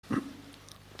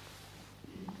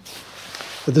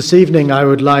This evening I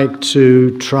would like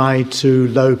to try to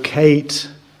locate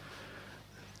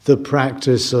the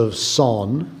practice of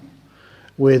son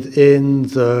within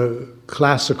the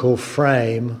classical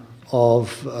frame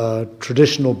of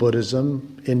traditional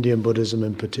Buddhism, Indian Buddhism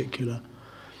in particular,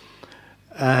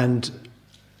 and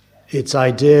its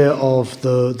idea of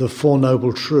the Four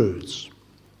Noble Truths.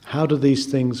 How do these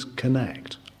things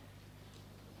connect?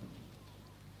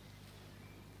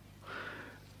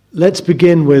 Let's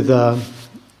begin with a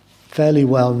fairly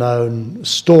well-known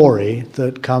story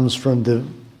that comes from the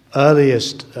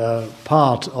earliest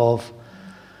part of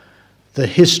the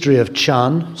history of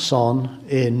son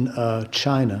in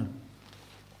China.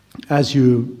 As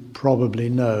you probably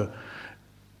know,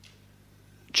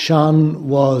 Chan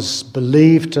was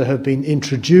believed to have been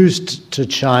introduced to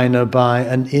China by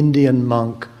an Indian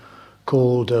monk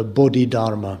called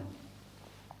Bodhidharma.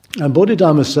 And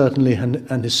Bodhidharma is certainly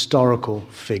an historical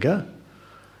figure.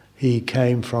 He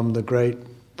came from the great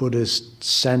Buddhist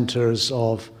centers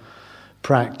of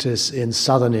practice in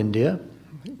southern India.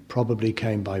 He probably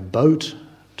came by boat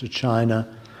to China,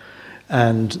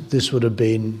 and this would have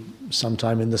been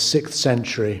sometime in the 6th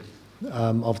century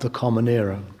of the Common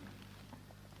Era.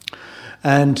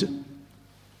 And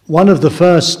one of the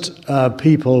first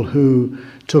people who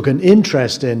took an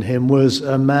interest in him was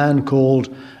a man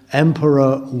called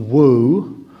Emperor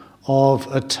Wu of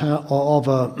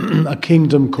a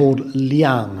kingdom called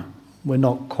Liang. We're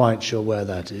not quite sure where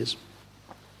that is.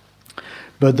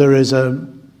 But there is a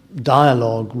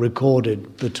dialogue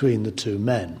recorded between the two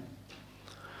men.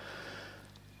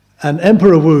 And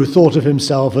Emperor Wu thought of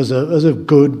himself as a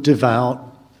good, devout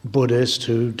Buddhist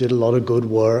who did a lot of good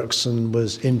works and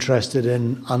was interested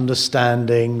in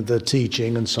understanding the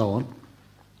teaching and so on.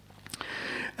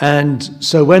 And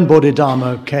so when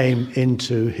Bodhidharma came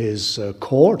into his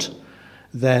court,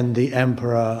 then the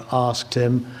emperor asked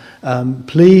him,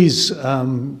 please,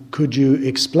 could you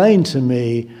explain to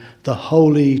me the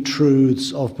holy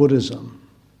truths of Buddhism?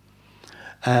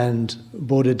 And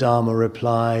Bodhidharma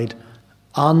replied,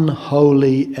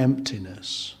 unholy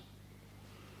emptiness.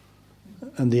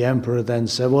 And the emperor then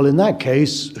said, well, in that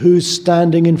case, who's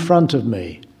standing in front of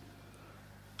me?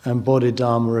 And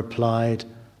Bodhidharma replied,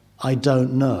 I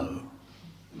don't know.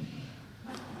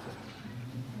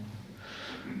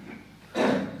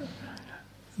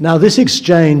 Now, this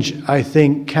exchange, I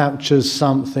think, captures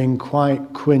something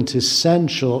quite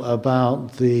quintessential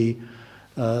about the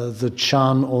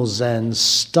Chan or Zen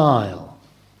style.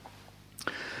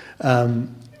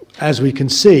 As we can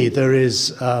see, there is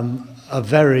a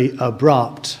very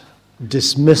abrupt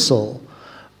dismissal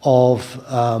of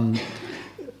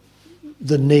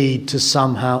the need to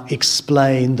somehow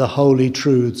explain the holy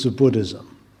truths of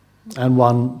Buddhism. And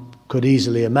one could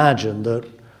easily imagine that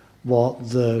what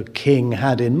the king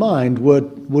had in mind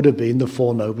would have been the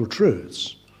Four Noble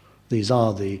Truths. These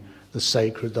are the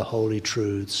sacred, the holy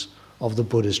truths of the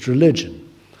Buddhist religion.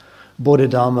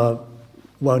 Bodhidharma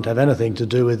won't have anything to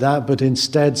do with that, but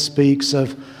instead speaks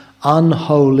of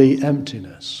unholy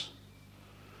emptiness.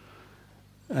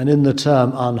 And in the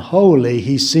term unholy,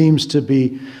 he seems to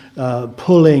be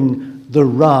pulling the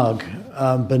rug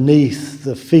beneath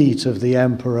the feet of the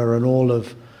emperor and all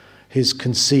of his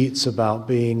conceits about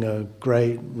being a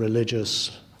great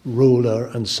religious ruler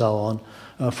and so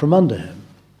on from under him.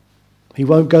 He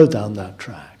won't go down that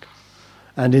track.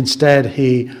 And instead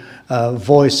he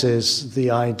voices the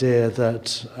idea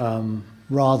that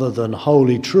rather than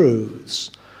holy truths,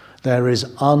 there is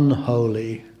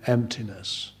unholy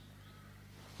emptiness.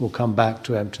 We'll come back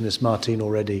to emptiness. Martin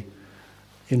already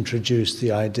introduced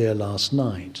the idea last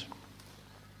night.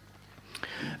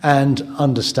 And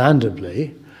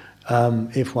understandably,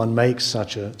 if one makes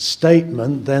such a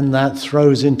statement, then that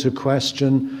throws into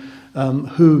question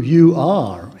who you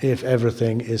are if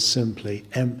everything is simply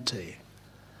empty.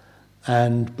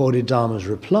 And Bodhidharma's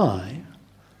reply,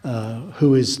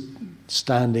 who is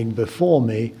standing before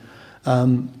me,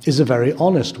 is a very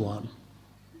honest one,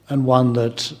 and one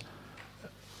that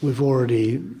we've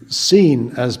already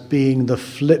seen as being the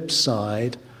flip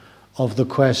side of the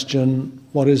question,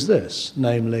 what is this?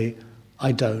 Namely,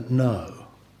 I don't know.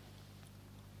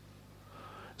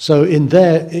 So in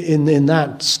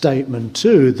that statement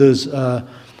too, there's a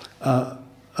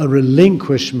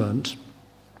relinquishment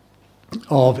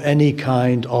of any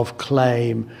kind of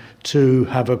claim to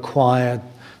have acquired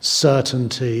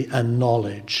certainty and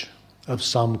knowledge of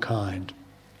some kind.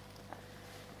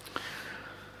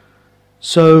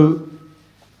 So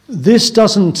this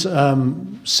doesn't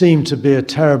seem to be a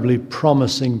terribly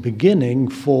promising beginning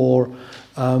for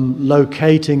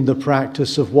locating the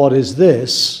practice of what is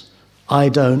this, I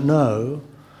don't know,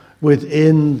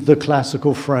 within the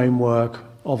classical framework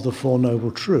of the Four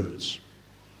Noble Truths.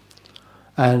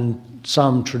 And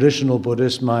some traditional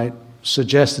Buddhists might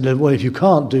suggest that, well, if you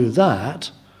can't do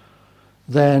that,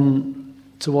 then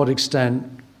to what extent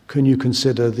can you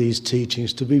consider these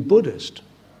teachings to be Buddhist?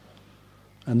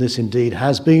 And this indeed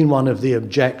has been one of the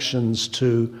objections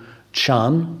to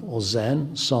Chan, or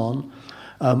Zen, Son,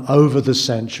 over the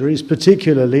centuries,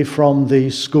 particularly from the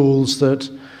schools that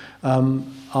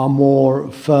are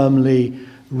more firmly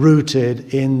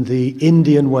rooted in the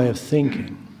Indian way of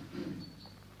thinking.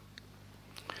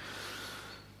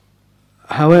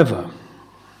 However,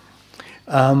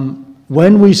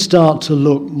 when we start to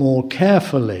look more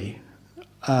carefully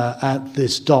at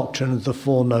this doctrine of the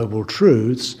Four Noble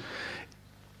Truths,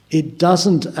 it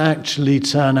doesn't actually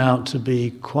turn out to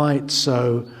be quite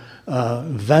so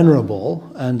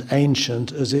venerable and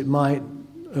ancient as it might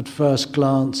at first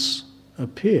glance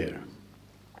appear.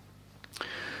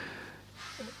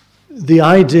 The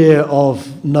idea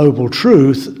of noble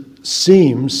truth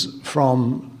seems,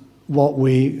 from what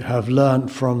we have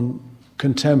learned from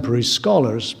contemporary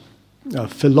scholars,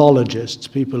 philologists,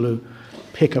 people who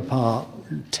pick apart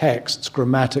texts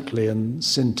grammatically and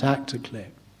syntactically,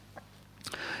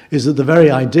 is that the very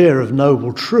idea of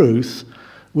noble truth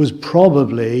was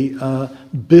probably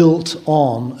built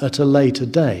on at a later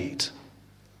date,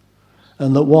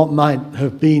 and that what might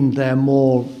have been there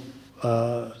more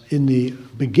in the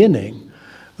beginning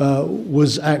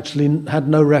was actually had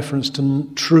no reference to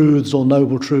truths or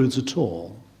noble truths at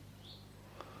all.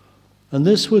 And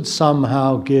this would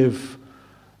somehow give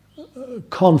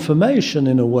confirmation,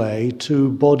 in a way,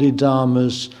 to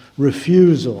Bodhidharma's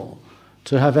refusal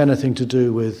to have anything to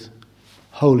do with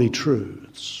holy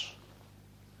truths.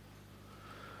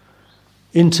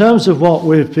 In terms of what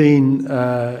we've been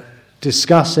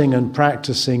discussing and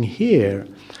practicing here,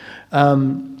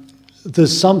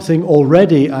 there's something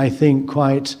already, I think,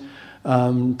 quite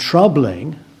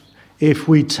troubling if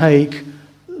we take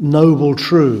noble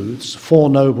truths, Four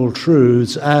Noble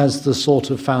Truths, as the sort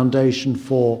of foundation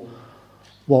for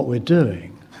what we're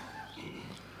doing.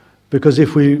 Because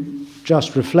if we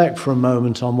just reflect for a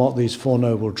moment on what these Four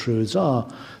Noble Truths are,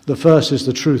 the first is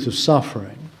the truth of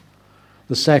suffering.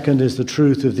 The second is the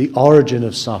truth of the origin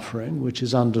of suffering, which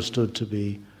is understood to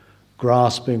be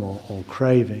grasping or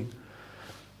craving.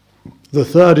 The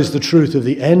third is the truth of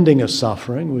the ending of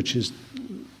suffering, which is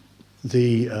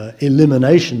the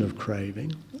elimination of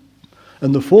craving.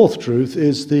 And the fourth truth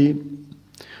is the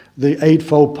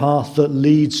Eightfold Path that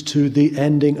leads to the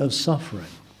ending of suffering.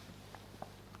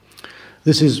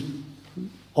 This is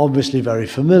obviously very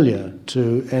familiar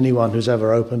to anyone who's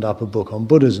ever opened up a book on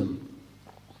Buddhism.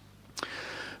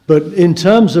 But in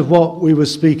terms of what we were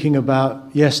speaking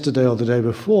about yesterday or the day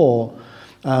before,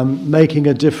 making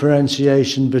a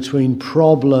differentiation between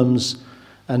problems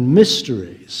and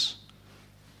mysteries,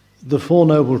 the Four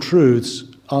Noble Truths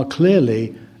are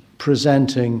clearly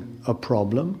presenting a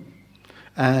problem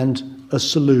and a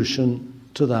solution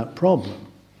to that problem.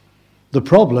 The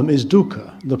problem is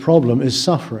dukkha, the problem is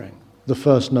suffering, the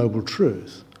first noble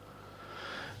truth.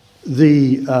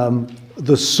 The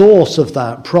source of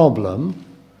that problem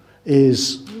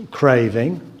is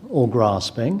craving or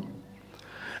grasping,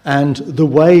 and the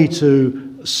way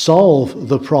to solve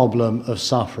the problem of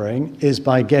suffering is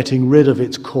by getting rid of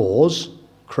its cause,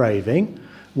 craving,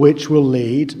 which will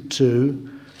lead to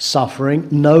suffering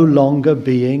no longer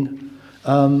being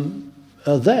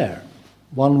there.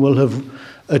 One will have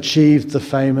achieved the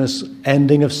famous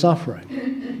ending of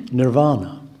suffering,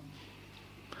 nirvana.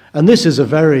 And this is a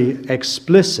very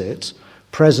explicit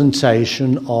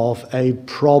presentation of a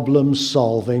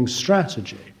problem-solving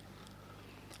strategy.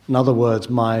 In other words,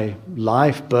 my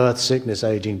life, birth, sickness,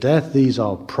 aging, death, these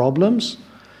are problems,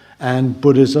 and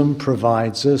Buddhism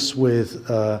provides us with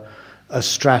a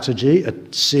strategy, a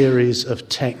series of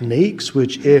techniques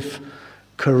which, if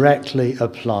correctly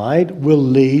applied, will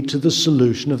lead to the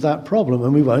solution of that problem,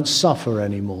 and we won't suffer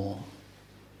anymore.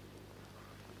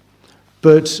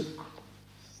 But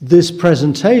this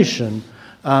presentation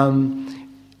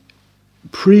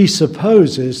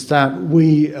presupposes that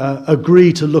we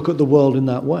agree to look at the world in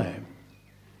that way.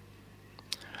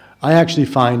 I actually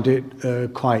find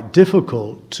it quite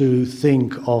difficult to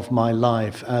think of my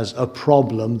life as a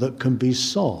problem that can be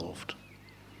solved.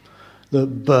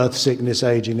 That birth, sickness,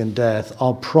 aging, and death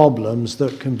are problems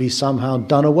that can be somehow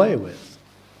done away with.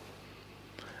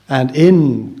 And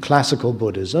in classical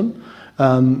Buddhism,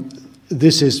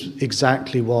 this is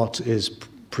exactly what is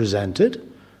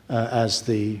presented as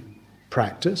the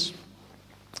practice.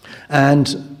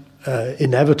 And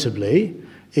inevitably,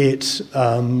 it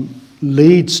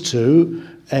leads to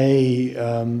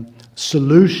a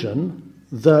solution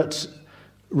that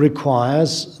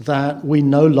requires that we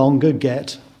no longer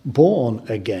get born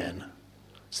again.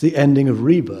 It's the ending of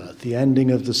rebirth, the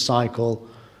ending of the cycle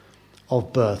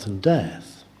of birth and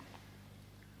death.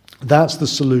 That's the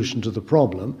solution to the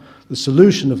problem. The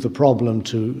solution of the problem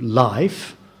to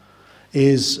life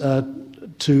is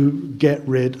to get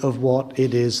rid of what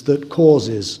it is that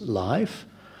causes life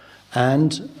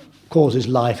and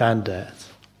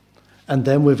death. And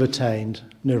then we've attained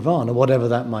nirvana, whatever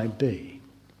that might be.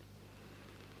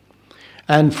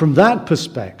 And from that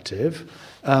perspective,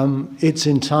 it's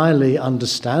entirely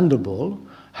understandable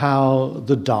how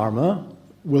the Dharma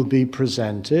will be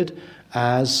presented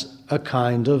as a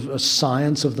kind of a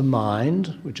science of the mind,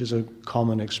 which is a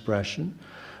common expression,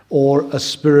 or a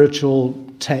spiritual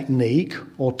technique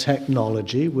or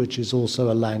technology, which is also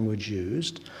a language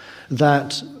used,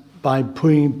 that by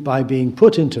being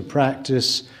put into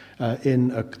practice in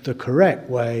the correct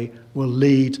way will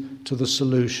lead to the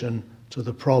solution to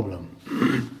the problem.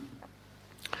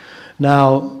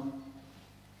 Now,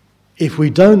 if we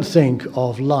don't think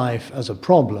of life as a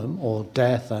problem, or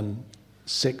death and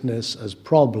sickness as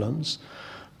problems,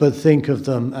 but think of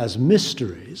them as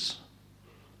mysteries,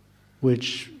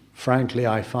 which frankly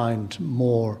I find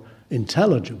more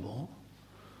intelligible,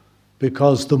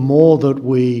 because the more that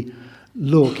we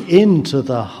look into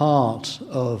the heart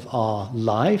of our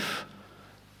life,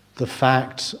 the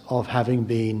fact of having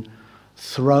been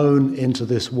thrown into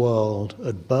this world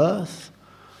at birth,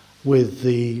 with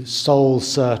the sole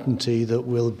certainty that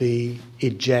we'll be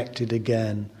ejected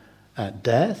again at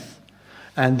death,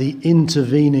 and the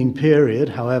intervening period,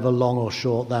 however long or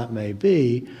short that may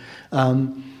be,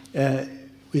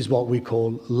 is what we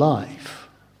call life.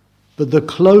 But the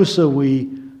closer we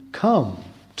come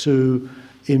to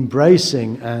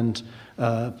embracing and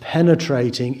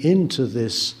penetrating into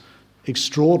this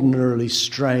extraordinarily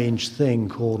strange thing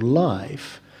called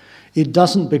life, it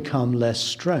doesn't become less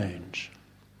strange.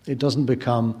 It doesn't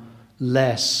become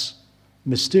less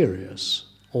mysterious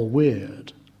or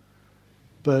weird.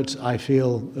 But I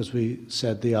feel, as we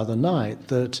said the other night,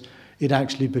 that it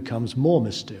actually becomes more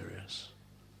mysterious,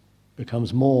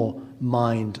 becomes more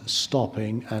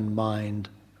mind-stopping and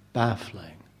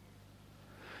mind-baffling.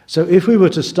 So if we were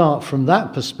to start from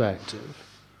that perspective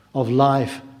of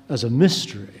life as a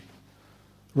mystery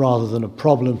rather than a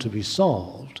problem to be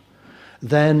solved,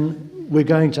 then we're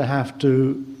going to have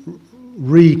to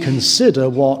reconsider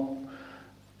what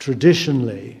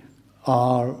traditionally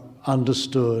are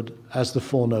understood as the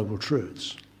Four Noble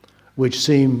Truths, which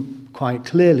seem quite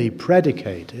clearly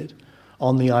predicated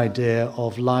on the idea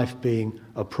of life being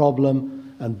a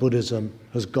problem, and Buddhism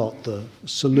has got the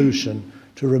solution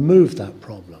to remove that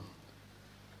problem.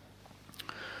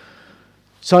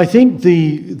 So I think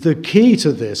the key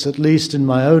to this, at least in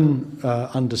my own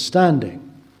understanding,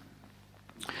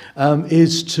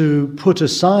 is to put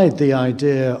aside the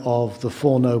idea of the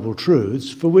Four Noble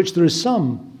Truths, for which there is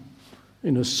some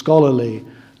scholarly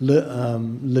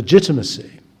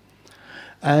legitimacy,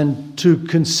 and to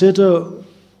consider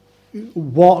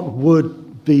what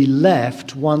would be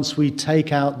left once we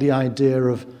take out the idea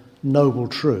of noble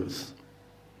truth.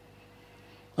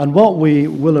 And what we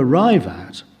will arrive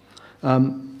at,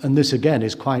 and this again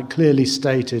is quite clearly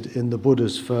stated in the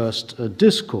Buddha's first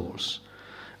discourse,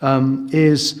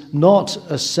 is not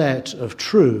a set of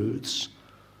truths,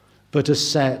 but a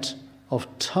set of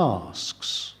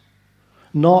tasks.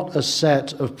 Not a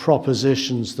set of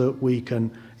propositions that we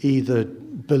can either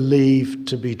believe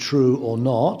to be true or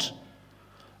not,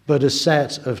 but a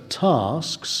set of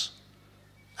tasks,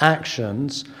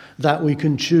 actions, that we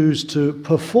can choose to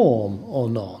perform or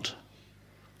not.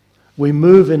 We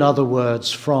move, in other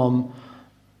words, from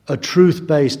a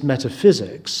truth-based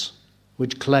metaphysics,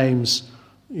 which claims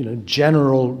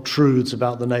general truths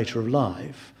about the nature of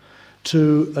life,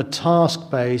 to a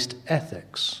task-based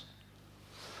ethics.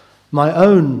 My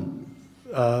own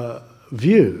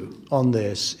view on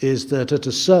this is that at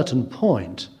a certain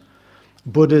point,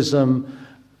 Buddhism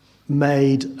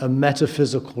made a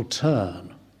metaphysical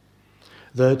turn,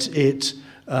 that it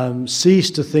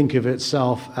ceased to think of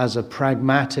itself as a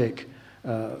pragmatic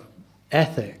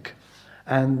ethic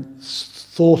and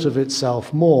thought of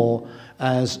itself more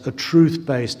as a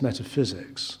truth-based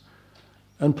metaphysics.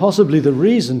 And possibly the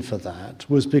reason for that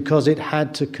was because it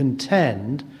had to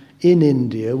contend in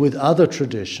India with other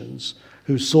traditions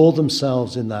who saw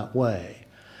themselves in that way.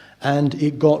 And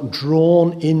it got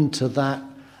drawn into that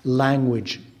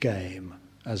language game,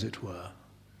 as it were.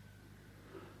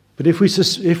 But if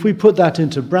we put that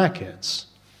into brackets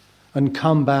and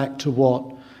come back to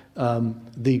what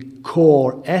the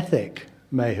core ethic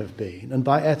may have been, and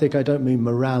by ethic I don't mean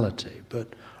morality, but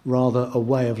rather a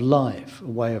way of life, a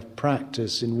way of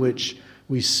practice in which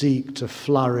we seek to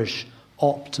flourish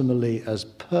optimally as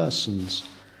persons,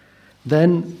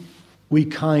 then we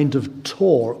kind of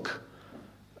torque,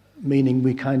 meaning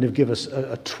we kind of give us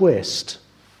a twist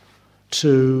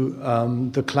to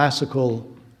the classical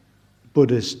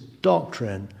Buddhist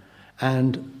doctrine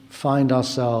and find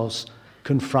ourselves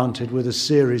confronted with a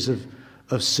series of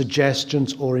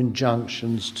suggestions or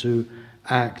injunctions to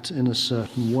act in a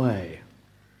certain way.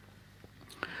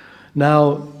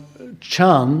 Now,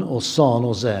 Chan, or Son,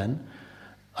 or Zen,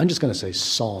 I'm just going to say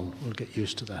Son, we'll get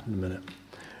used to that in a minute,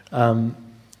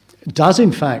 does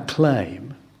in fact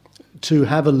claim to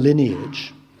have a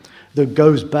lineage that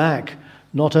goes back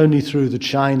not only through the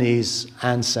Chinese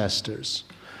ancestors,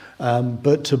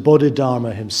 but to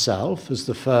Bodhidharma himself as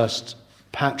the first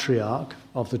patriarch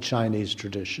of the Chinese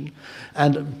tradition,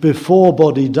 and before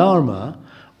Bodhidharma,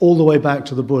 all the way back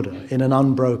to the Buddha in an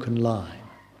unbroken line.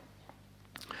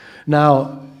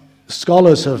 Now,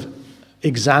 scholars have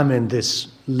examined this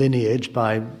lineage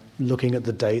by looking at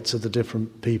the dates of the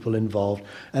different people involved,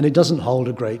 and it doesn't hold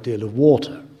a great deal of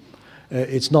water.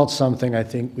 It's not something I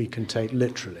think we can take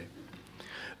literally.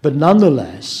 But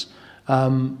nonetheless,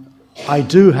 I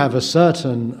do have a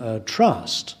certain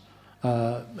trust,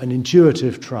 an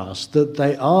intuitive trust, that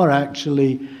they are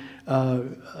actually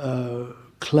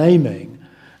claiming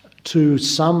to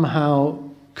somehow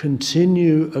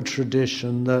continue a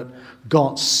tradition that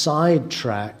got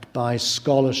sidetracked by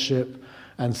scholarship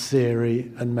and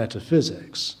theory and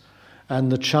metaphysics.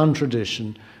 And the Chan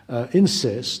tradition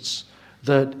insists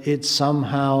that it's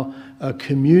somehow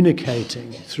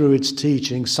communicating through its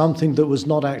teaching something that was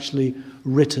not actually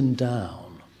written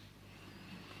down.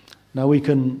 Now we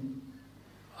can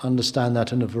understand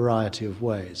that in a variety of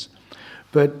ways.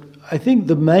 But I think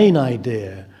the main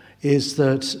idea is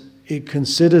that it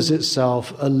considers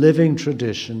itself a living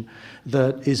tradition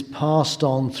that is passed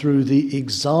on through the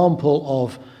example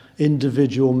of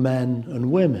individual men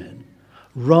and women,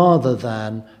 rather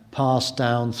than passed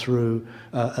down through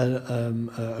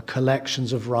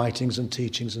collections of writings and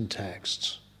teachings and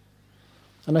texts.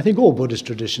 And I think all Buddhist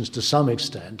traditions, to some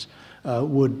extent,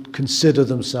 would consider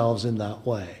themselves in that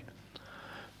way.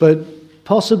 But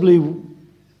possibly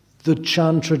the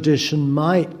Chan tradition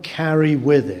might carry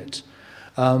with it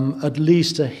at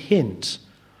least a hint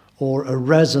or a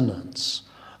resonance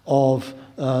of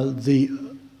the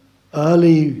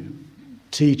early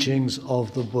teachings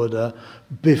of the Buddha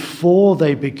before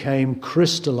they became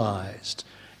crystallized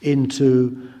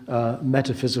into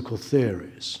metaphysical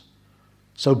theories.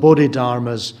 So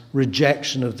Bodhidharma's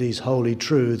rejection of these holy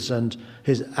truths and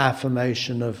his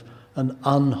affirmation of an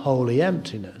unholy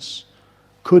emptiness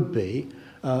could be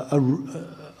a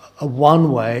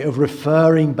one way of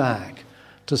referring back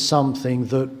to something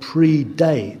that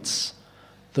predates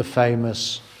the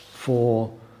famous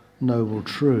Four Noble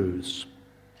Truths.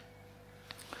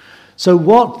 So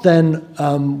what then,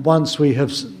 once we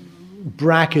have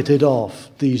bracketed off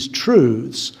these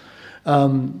truths,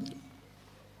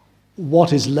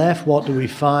 what is left? What do we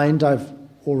find? I've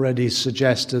already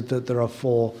suggested that there are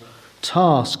 4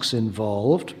 tasks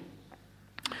involved.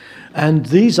 And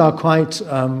these are quite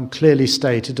clearly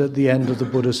stated at the end of the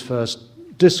Buddha's first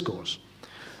discourse,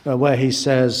 where he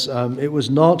says, it was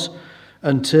not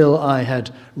until I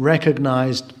had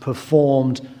recognized,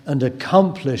 performed, and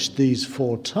accomplished these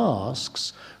 4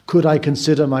 tasks could I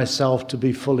consider myself to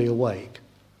be fully awake.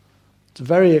 It's a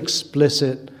very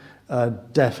explicit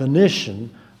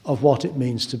definition of what it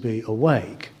means to be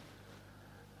awake.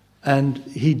 And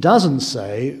he doesn't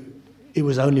say, it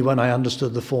was only when I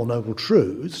understood the 4 Noble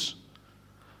Truths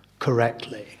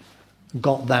correctly,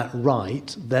 got that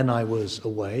right, then I was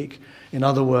awake. In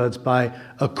other words, by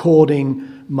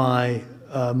according my,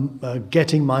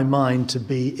 getting my mind to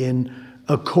be in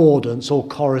accordance or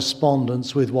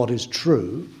correspondence with what is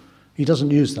true. He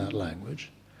doesn't use that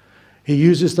language. He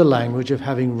uses the language of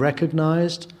having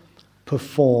recognized,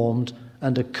 performed,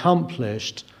 and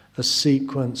accomplished a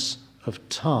sequence of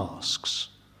tasks.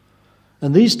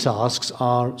 And these tasks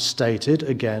are stated,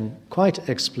 again, quite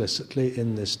explicitly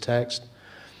in this text.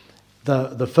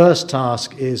 The first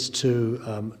task is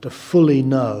to fully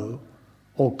know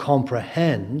or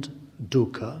comprehend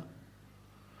dukkha,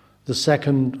 the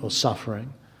second, or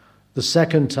suffering. The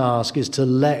second task is to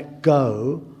let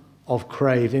go of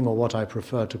craving, or what I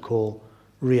prefer to call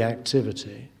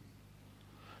reactivity.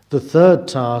 The third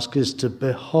task is to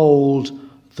behold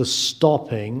the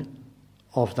stopping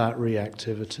of that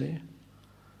reactivity.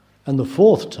 And the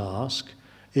fourth task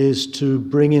is to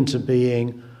bring into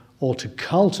being or to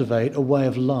cultivate a way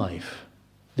of life,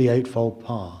 the Eightfold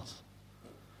Path.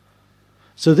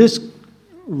 So this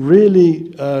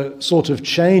really sort of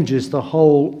changes the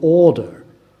whole order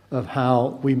of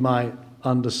how we might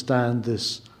understand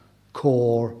this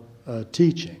core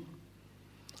teaching.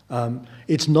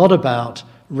 It's not about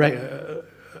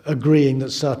agreeing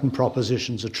that certain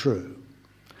propositions are true,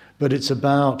 but it's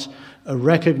about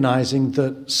recognizing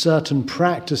that certain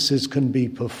practices can be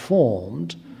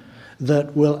performed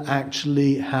that will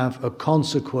actually have a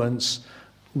consequence,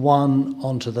 one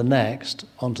onto the next,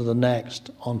 onto the next,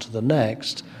 onto the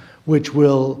next, which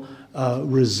will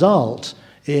result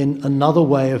in another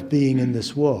way of being in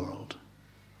this world.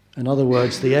 In other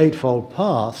words, the Eightfold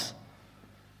Path,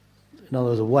 in other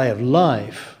words, a way of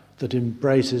life that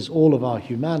embraces all of our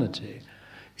humanity,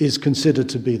 is considered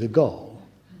to be the goal,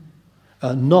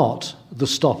 not the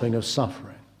stopping of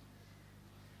suffering.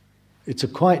 It's a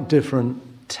quite different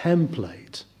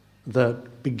template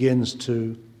that begins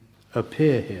to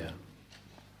appear here.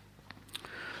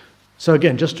 So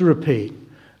again, just to repeat,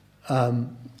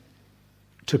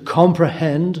 to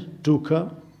comprehend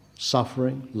dukkha,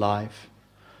 suffering, life,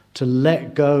 to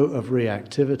let go of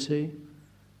reactivity,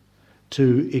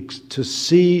 to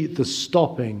see the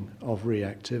stopping of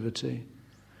reactivity,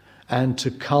 and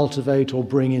to cultivate or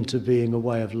bring into being a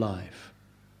way of life.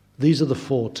 These are the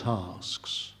 4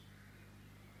 tasks.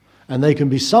 And they can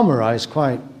be summarized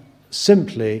quite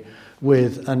simply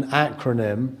with an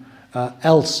acronym,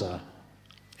 ELSA: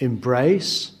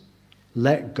 embrace,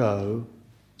 let go,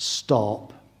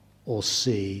 stop or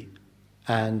see,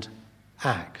 and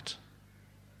act.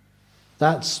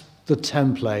 That's the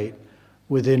template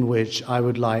within which I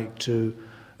would like to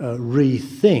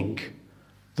rethink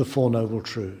the Four Noble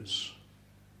Truths.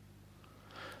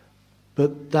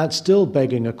 But that's still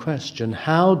begging a question.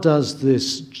 How does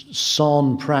this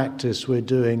son practice we're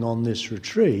doing on this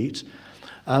retreat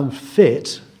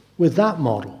fit with that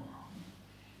model?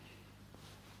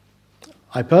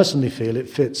 I personally feel it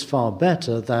fits far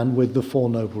better than with the Four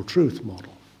Noble Truth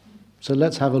model. So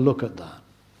let's have a look at that.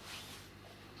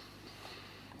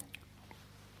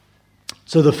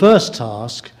 So the first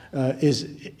task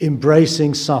is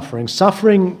embracing suffering.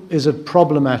 Suffering is a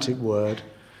problematic word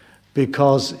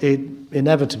because it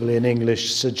inevitably in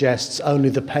English suggests only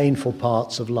the painful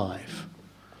parts of life.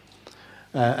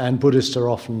 And Buddhists are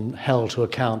often held to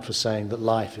account for saying that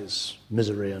life is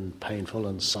misery and painful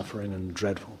and suffering and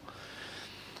dreadful.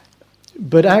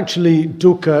 But actually,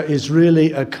 dukkha is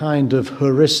really a kind of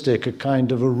heuristic, a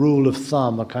kind of a rule of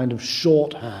thumb, a kind of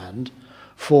shorthand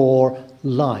for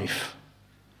life.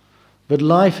 But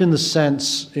life in the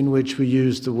sense in which we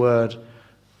use the word,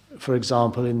 for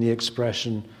example, in the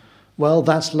expression, well,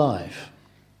 that's life.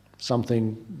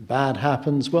 Something bad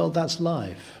happens, well, that's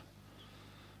life.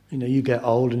 You know, you get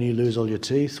old and you lose all your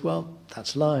teeth, well,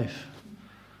 that's life.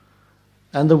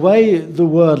 And the way the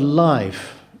word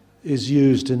life is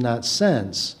used in that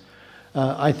sense,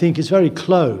 I think is very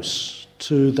close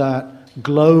to that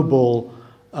global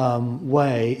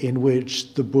way in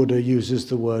which the Buddha uses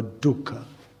the word dukkha.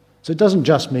 So it doesn't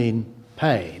just mean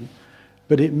pain,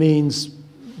 but it means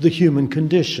the human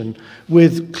condition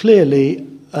with clearly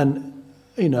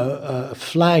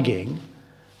flagging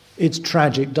its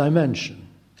tragic dimension,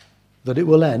 that it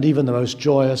will end. Even the most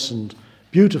joyous and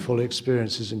beautiful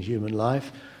experiences in human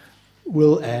life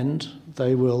will end.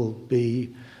 They will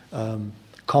be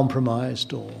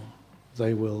compromised, or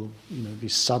they will be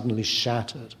suddenly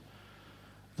shattered.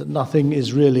 That nothing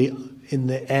is really, in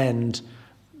the end,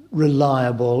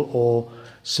 reliable or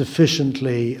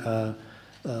sufficiently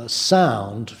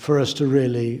sound for us to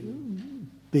really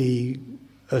be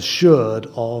assured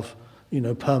of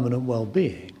permanent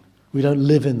well-being. We don't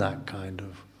live in that kind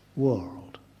of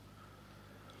world.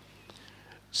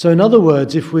 So in other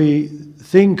words, if we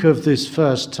think of this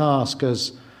first task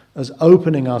as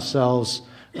opening ourselves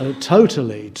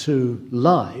totally to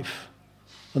life,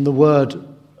 and the word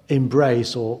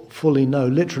embrace or fully know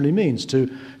literally means to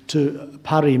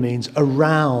pari means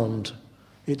around.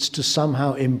 It's to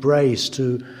somehow embrace,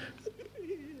 to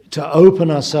open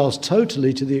ourselves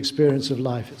totally to the experience of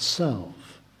life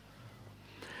itself.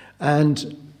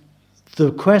 And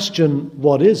the question,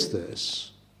 what is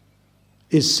this,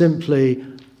 is simply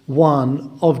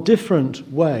one of different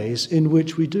ways in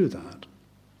which we do that.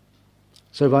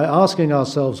 So by asking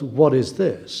ourselves, what is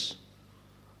this?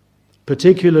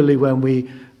 Particularly when we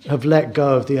have let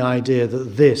go of the idea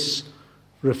that this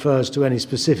refers to any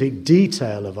specific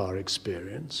detail of our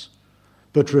experience,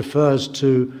 but refers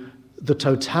to the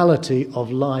totality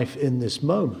of life in this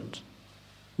moment,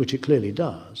 which it clearly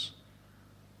does.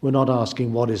 We're not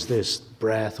asking, what is this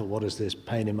breath, or what is this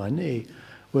pain in my knee?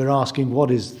 We're asking,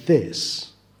 what is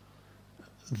this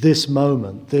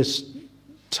moment, this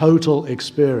total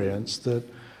experience that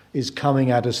is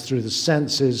coming at us through the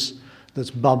senses, that's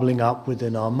bubbling up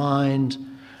within our mind,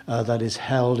 that is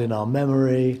held in our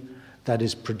memory, that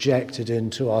is projected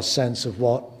into our sense of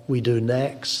what we do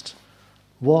next.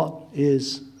 What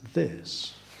is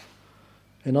this?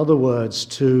 In other words,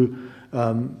 to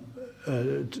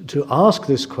ask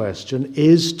this question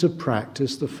is to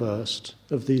practice the first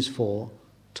of these four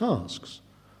tasks.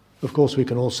 Of course, we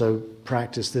can also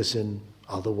practice this in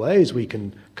other ways. We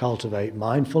can cultivate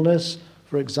mindfulness,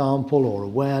 for example, or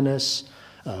awareness,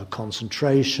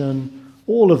 concentration,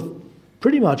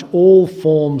 pretty much all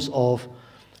forms of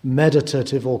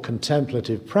meditative or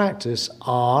contemplative practice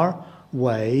are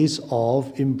ways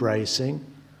of embracing,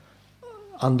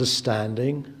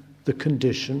 understanding the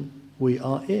condition we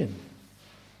are in.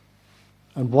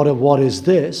 And what is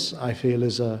this, I feel,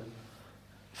 is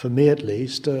for me at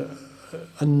least,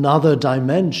 another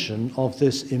dimension of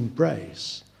this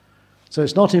embrace. So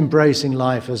it's not embracing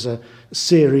life as a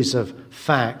series of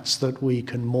facts that we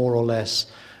can more or less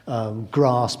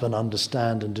grasp and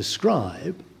understand and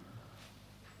describe,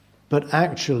 but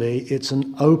actually it's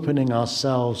an opening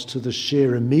ourselves to the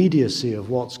sheer immediacy of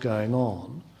what's going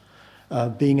on,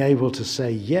 being able to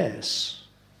say yes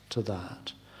to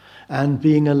that, and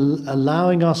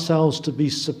allowing ourselves to be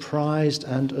surprised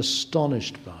and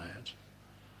astonished by it,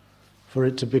 for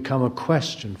it to become a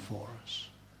question for us,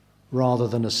 rather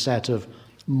than a set of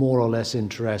more or less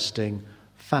interesting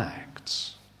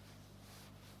facts.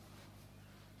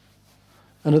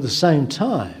 And at the same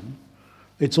time,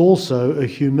 it's also a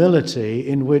humility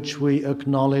in which we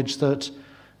acknowledge that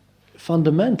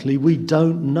fundamentally we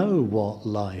don't know what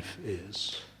life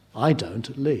is. I don't,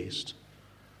 at least.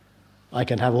 I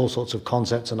can have all sorts of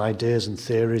concepts and ideas and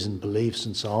theories and beliefs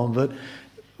and so on, but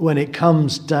when it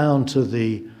comes down to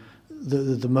the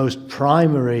most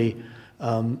primary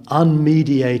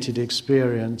unmediated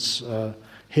experience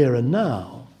here and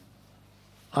now,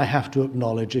 I have to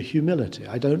acknowledge a humility.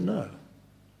 I don't know.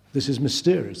 This is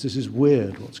mysterious. This is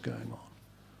weird, what's going on.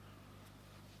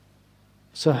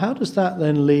 So how does that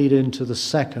then lead into the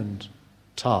second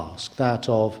task, that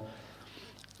of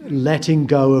letting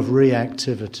go of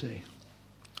reactivity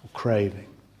or craving?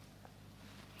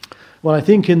 Well, I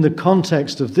think in the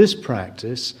context of this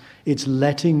practice, it's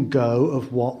letting go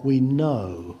of what we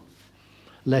know,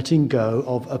 letting go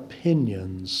of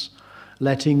opinions,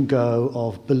 letting go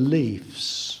of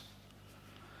beliefs.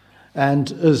 And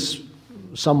as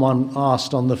someone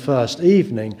asked on the first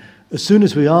evening, as soon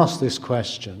as we ask this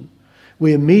question,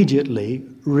 we immediately,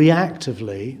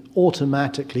 reactively,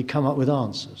 automatically come up with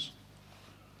answers.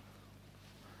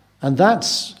 And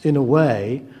that's, in a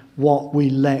way, what we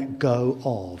let go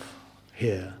of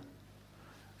here.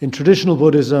 In traditional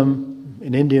Buddhism,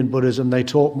 in Indian Buddhism, they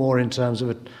talk more in terms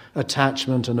of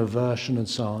attachment and aversion and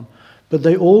so on, but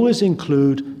they always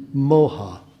include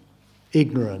moha,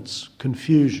 ignorance,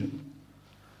 confusion.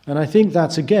 And I think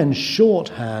that's, again,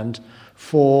 shorthand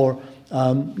for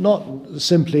not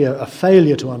simply a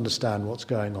failure to understand what's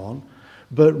going on,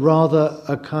 but rather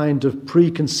a kind of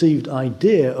preconceived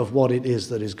idea of what it is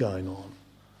that is going on.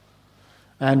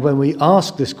 And when we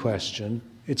ask this question,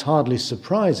 it's hardly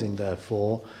surprising,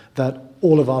 therefore, that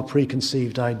all of our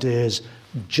preconceived ideas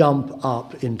jump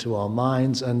up into our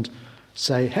minds and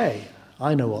say, hey,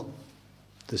 I know what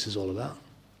this is all about.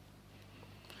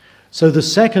 So the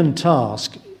second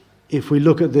task, if we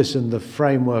look at this in the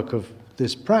framework of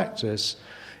this practice,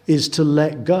 is to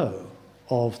let go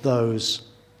of those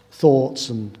thoughts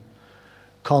and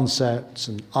concepts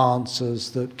and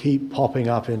answers that keep popping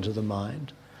up into the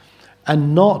mind,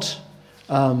 and not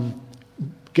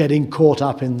getting caught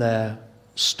up in their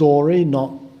story,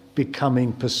 not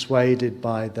becoming persuaded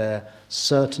by their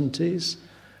certainties,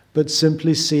 but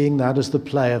simply seeing that as the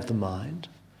play of the mind.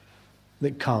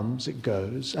 It comes, it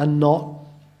goes, and not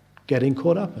getting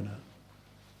caught up in it.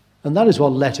 And that is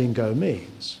what letting go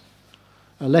means.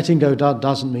 Letting go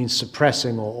doesn't mean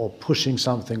suppressing or pushing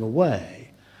something away,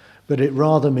 but it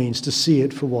rather means to see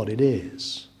it for what it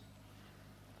is.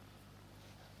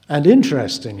 And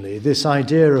interestingly, this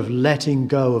idea of letting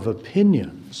go of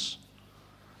opinions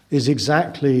is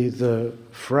exactly the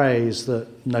phrase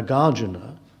that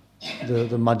Nagarjuna,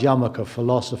 the Madhyamaka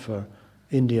philosopher,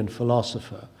 Indian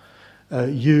philosopher,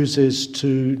 uses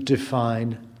to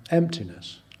define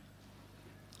emptiness.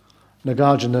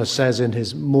 Nagarjuna says in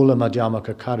his Mula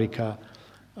Madhyamaka Karika,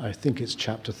 I think it's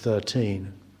chapter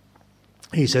 13,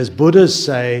 he says, Buddhas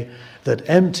say that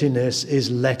emptiness is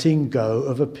letting go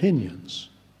of opinions.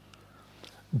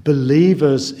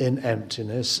 Believers in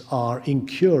emptiness are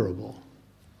incurable,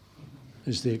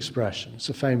 is the expression. It's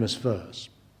a famous verse.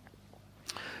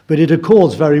 But it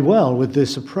accords very well with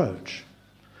this approach.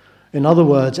 In other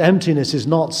words, emptiness is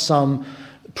not some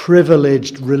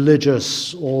privileged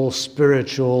religious or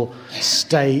spiritual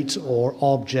state or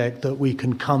object that we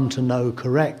can come to know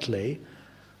correctly.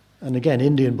 And again,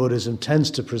 Indian Buddhism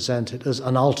tends to present it as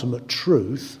an ultimate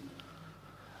truth,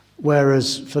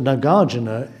 whereas for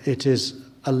Nagarjuna, it is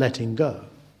a letting go.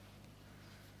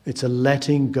 It's a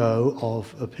letting go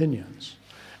of opinions.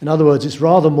 In other words, it's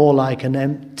rather more like an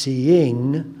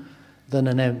emptying than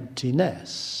an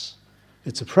emptiness.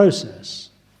 It's a process.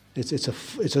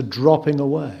 It's a dropping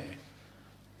away.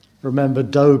 Remember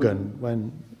Dogen,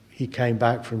 when he came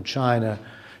back from China,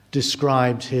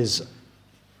 described his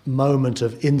moment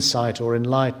of insight or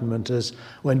enlightenment as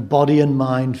when body and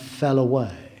mind fell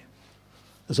away.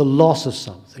 There's a loss of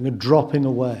something, a dropping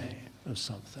away of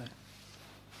something.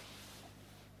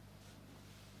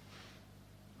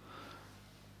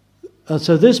 And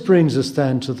so this brings us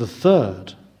then to the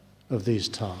third of these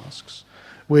tasks,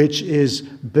 which is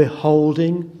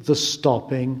beholding the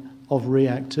stopping of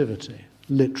reactivity,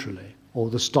 literally, or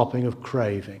the stopping of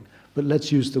craving. But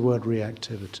let's use the word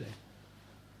reactivity.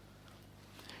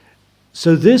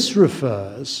 So this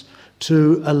refers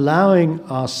to allowing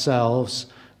ourselves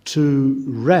to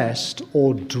rest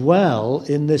or dwell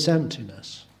in this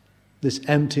emptiness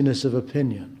of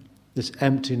opinion, this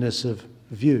emptiness of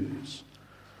views.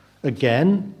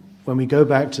 Again, when we go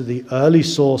back to the early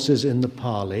sources in the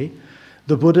Pali,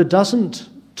 the Buddha doesn't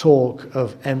talk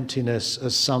of emptiness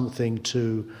as something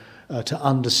to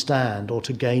understand or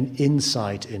to gain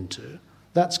insight into.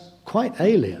 That's quite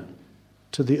alien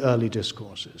to the early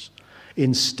discourses.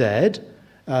 Instead,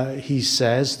 he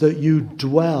says that you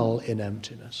dwell in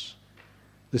emptiness.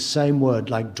 The same word,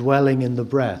 like dwelling in the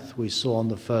breath we saw on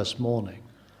the first morning,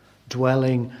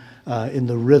 dwelling in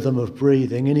the rhythm of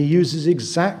breathing, and he uses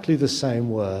exactly the same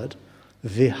word,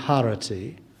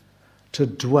 viharati, to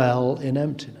dwell in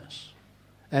emptiness.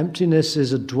 Emptiness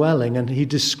is a dwelling, and he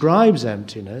describes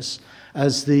emptiness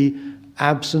as the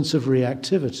absence of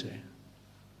reactivity,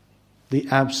 the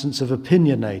absence of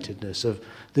opinionatedness, of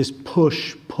this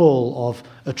push-pull of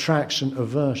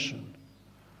attraction-aversion.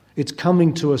 It's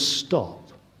coming to a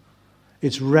stop.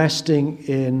 It's resting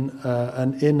in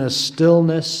an inner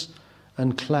stillness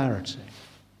and clarity.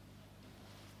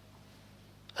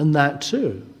 And that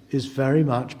too is very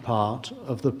much part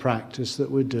of the practice that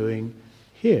we're doing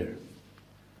here.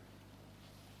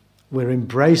 We're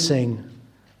embracing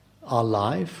our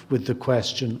life with the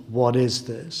question, what is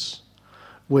this?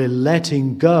 We're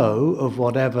letting go of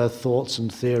whatever thoughts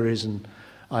and theories and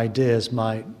ideas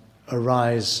might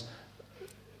arise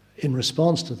in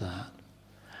response to that.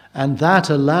 And that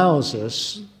allows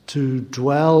us to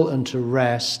dwell and to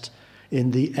rest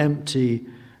in the empty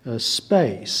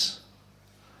space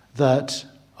that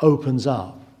opens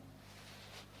up.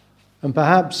 And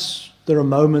perhaps there are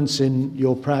moments in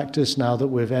your practice, now that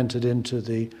we've entered into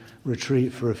the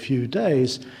retreat for a few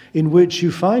days, in which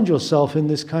you find yourself in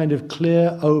this kind of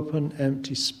clear, open,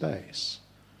 empty space,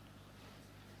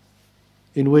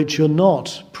 in which you're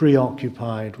not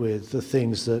preoccupied with the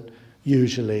things that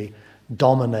usually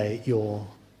dominate your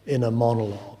inner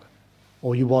monologue,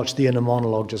 or you watch the inner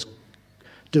monologue just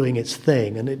doing its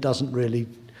thing and it doesn't really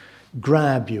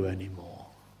grab you anymore,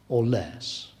 or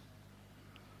less.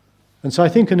 And so I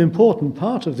think an important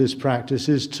part of this practice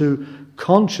is to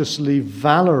consciously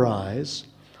valorize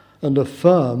and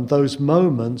affirm those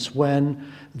moments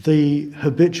when the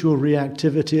habitual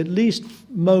reactivity, at least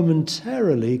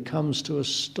momentarily, comes to a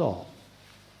stop.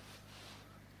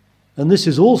 And this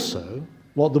is also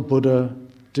what the Buddha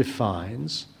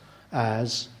defines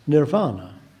as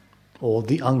nirvana, or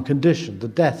the unconditioned, the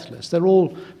deathless. They're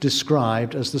all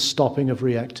described as the stopping of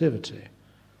reactivity,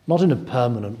 not in a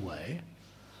permanent way,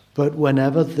 but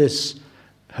whenever this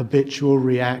habitual,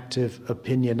 reactive,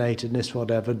 opinionatedness,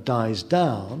 whatever, dies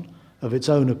down of its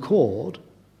own accord,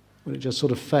 when it just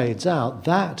sort of fades out,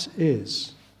 that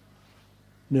is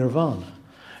nirvana.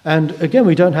 And again,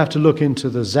 we don't have to look into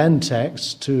the Zen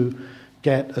texts to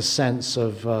get a sense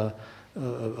of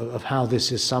how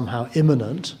this is somehow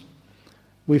imminent.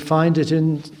 We find it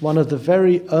in one of the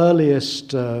very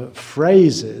earliest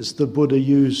phrases the Buddha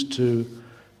used to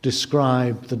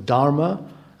describe the Dharma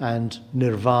and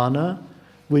nirvana,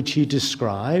 which he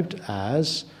described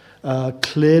as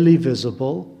clearly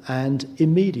visible and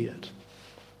immediate.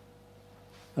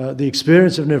 The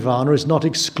experience of nirvana is not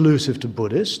exclusive to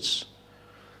Buddhists.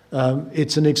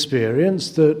 It's an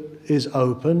experience that is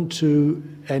open to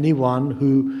anyone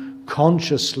who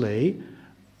consciously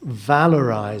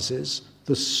valorizes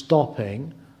the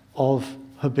stopping of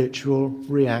habitual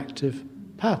reactive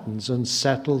patterns and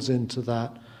settles into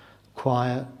that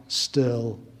quiet,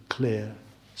 still, clear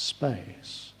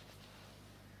space.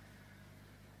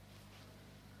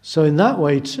 So in that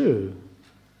way too,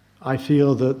 I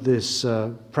feel that this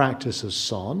practice of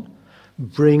son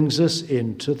brings us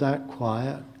into that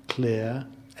quiet, clear,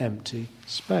 empty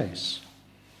space.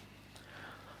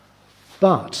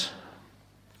 But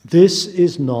this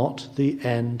is not the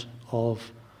end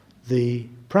of the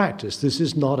practice. This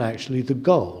is not actually the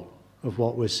goal of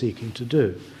what we're seeking to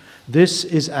do. This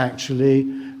is actually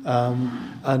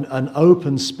an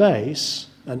open space,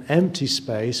 an empty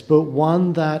space, but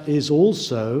one that is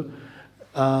also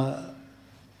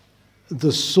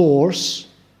the source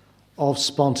of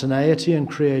spontaneity and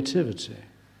creativity.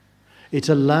 It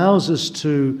allows us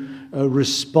to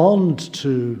respond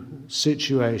to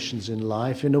situations in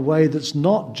life in a way that's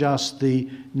not just the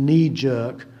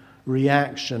knee-jerk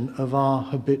reaction of our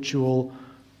habitual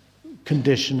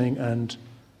conditioning and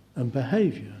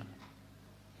behavior.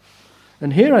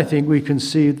 And here I think we can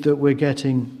see that we're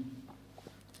getting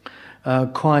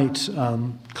quite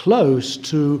close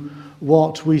to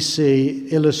what we see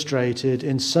illustrated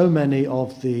in so many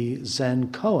of the Zen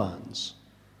koans.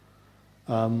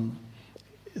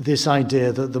 This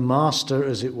idea that the master,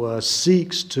 as it were,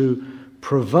 seeks to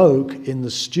provoke in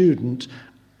the student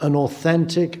an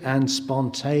authentic and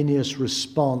spontaneous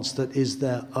response that is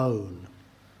their own.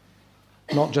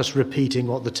 Not just repeating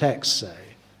what the texts say,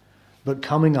 but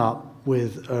coming up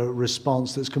with a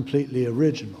response that's completely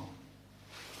original.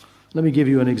 Let me give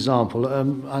you an example.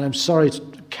 And I'm sorry,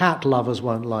 cat lovers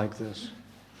won't like this.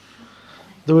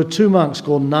 There were two monks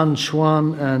called Nan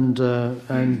Chuan and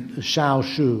Xiao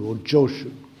Shu, or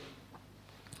Joshu.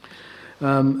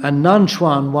 And Nan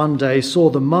Chuan one day saw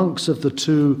the monks of the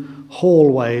two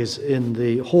halls in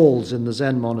the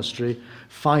Zen monastery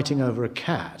fighting over a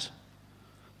cat,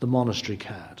 the monastery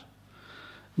cat.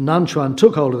 Nan Chuan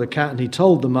took hold of the cat and he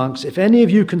told the monks, "If any of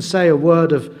you can say a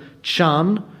word of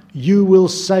Chan, you will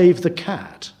save the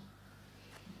cat."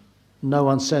 No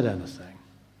one said anything.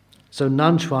 So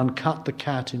Nan Chuan cut the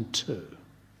cat in two.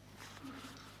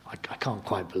 I can't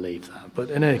quite believe that, but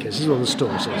in any case, this is what the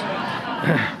story says.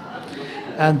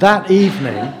 And that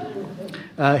evening,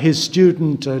 his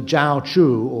student Zhao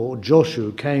Chu, or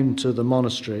Joshu, came to the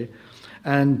monastery,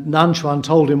 and Nan Chuan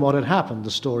told him what had happened,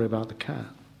 the story about the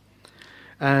cat.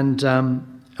 And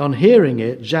on hearing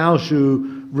it, Zhao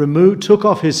Shu took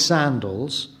off his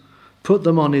sandals, put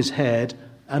them on his head,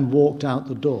 and walked out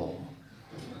the door.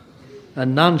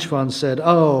 And Nan Chuan said,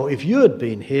 "Oh, if you had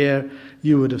been here,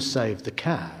 you would have saved the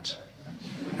cat."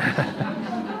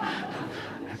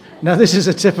 Now, this is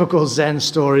a typical Zen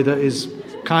story that is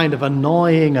kind of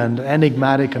annoying and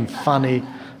enigmatic and funny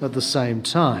at the same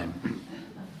time.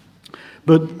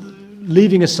 But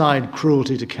leaving aside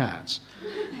cruelty to cats,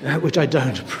 which I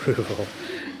don't approve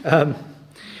of,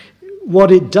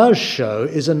 what it does show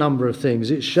is a number of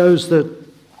things. It shows that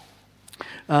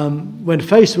when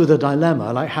faced with a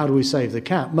dilemma, like how do we save the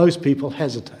cat, most people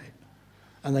hesitate.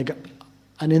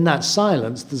 And in that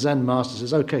silence, the Zen master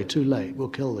says, "Okay, too late, we'll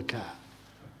kill the cat."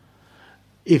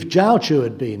 If Zhao Chu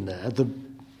had been there,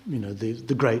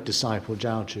 the great disciple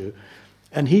Zhao Chu,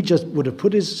 and he just would have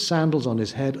put his sandals on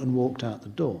his head and walked out the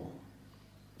door,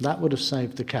 that would have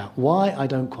saved the cat. Why? I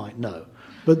don't quite know.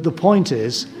 But the point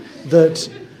is that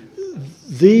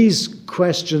these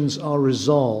questions are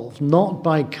resolved not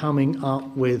by coming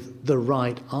up with the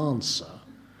right answer,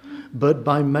 but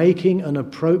by making an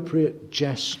appropriate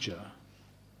gesture.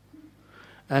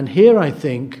 And here I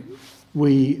think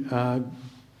we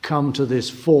come to this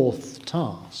fourth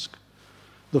task.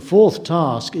 The fourth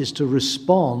task is to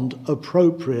respond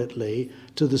appropriately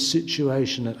to the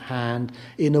situation at hand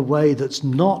in a way that's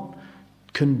not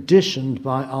conditioned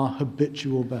by our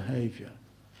habitual behavior.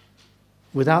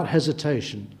 Without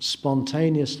hesitation,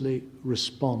 spontaneously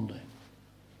responding.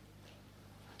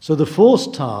 So the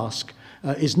fourth task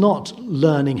is not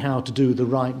learning how to do the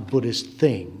right Buddhist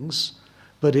things,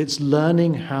 but it's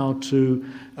learning how to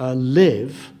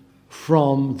live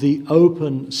from the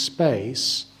open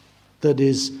space that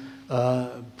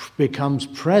becomes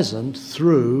present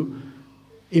through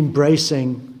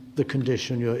embracing the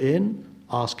condition you're in,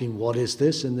 asking what is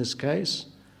this in this case,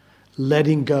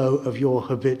 letting go of your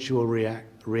habitual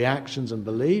reactions and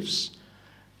beliefs,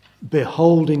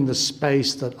 beholding the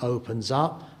space that opens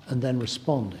up, and then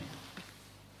responding.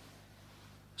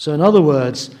 So in other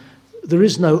words, there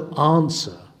is no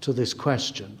answer to this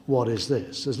question, what is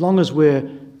this? As long as we're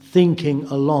thinking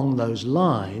along those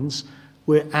lines,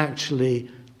 we're actually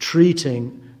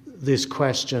treating this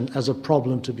question as a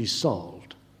problem to be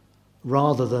solved,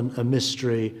 rather than a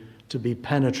mystery to be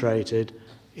penetrated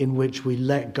in which we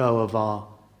let go of our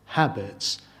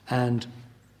habits and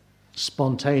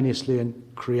spontaneously and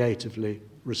creatively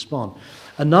respond.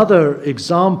 Another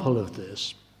example of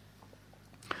this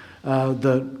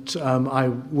that I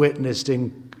witnessed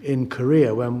in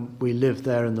Korea when we lived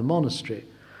there in the monastery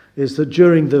is that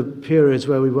during the periods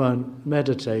where we weren't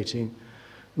meditating,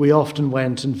 we often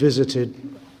went and visited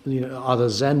other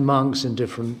Zen monks in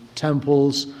different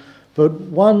temples. But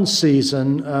one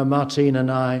season, Martine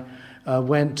and I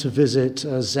went to visit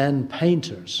Zen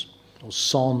painters or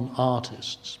Son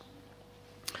artists.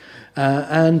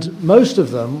 And most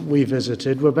of them we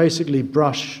visited were basically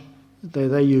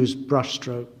they used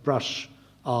brush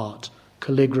art,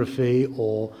 calligraphy,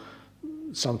 or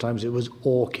sometimes it was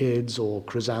orchids or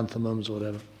chrysanthemums or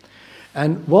whatever.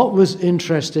 And what was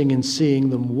interesting in seeing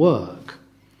them work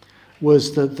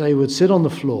was that they would sit on the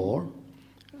floor,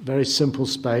 very simple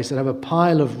space, they'd have a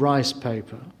pile of rice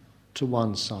paper to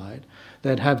one side,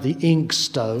 they'd have the ink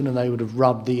stone and they would have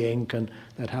rubbed the ink, and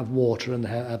they'd have water and they'd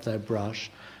have their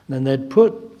brush. And then they'd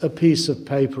put a piece of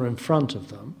paper in front of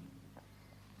them,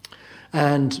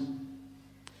 and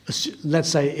let's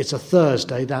say it's a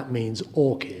Thursday, that means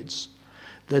orchids.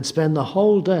 They'd spend the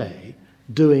whole day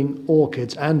doing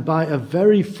orchids, and by a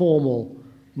very formal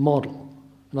model.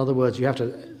 In other words, you have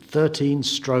to 13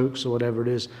 strokes or whatever it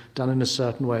is, done in a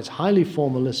certain way. It's highly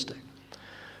formalistic.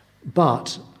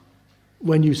 But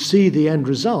when you see the end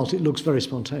result, it looks very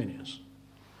spontaneous.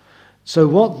 So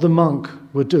what the monk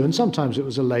would do, and sometimes it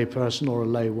was a lay person or a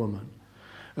lay woman,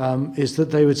 is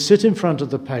that they would sit in front of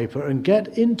the paper and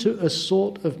get into a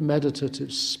sort of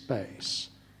meditative space.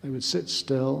 They would sit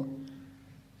still,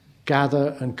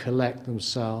 gather and collect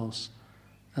themselves,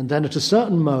 and then at a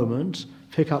certain moment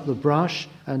pick up the brush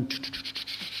and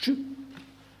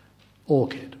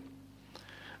orchid.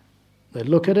 They'd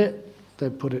look at it,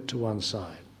 they'd put it to one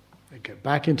side. They'd get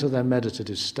back into their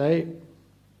meditative state,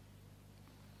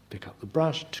 pick up the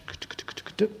brush,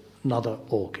 another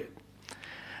orchid.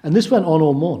 And this went on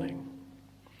all morning.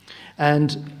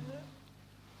 And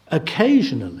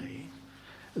occasionally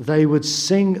they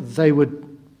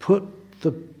would put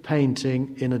the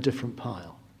painting in a different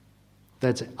pile.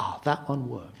 They'd say, that one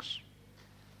works.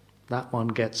 That one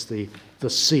gets the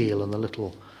seal and the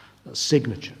little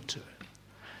signature to it.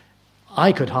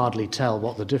 I could hardly tell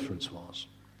what the difference was.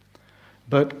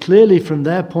 But clearly from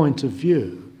their point of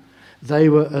view, they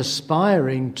were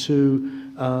aspiring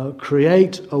to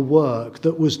create a work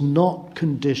that was not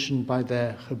conditioned by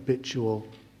their habitual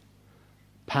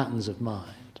patterns of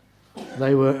mind.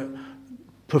 They were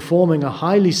performing a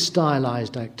highly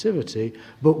stylized activity,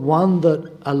 but one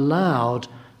that allowed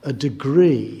a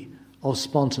degree of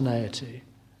spontaneity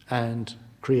and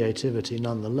creativity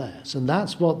nonetheless. And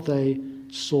that's what they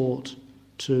sought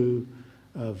to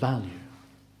value.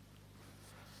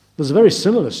 There's a very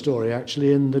similar story,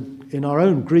 actually, in our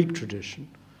own Greek tradition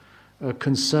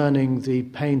concerning the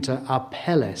painter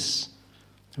Apelles,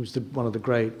 who was one of the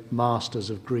great masters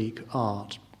of Greek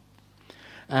art.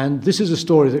 And this is a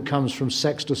story that comes from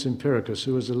Sextus Empiricus,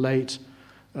 who was a late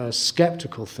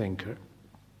skeptical thinker.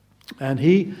 And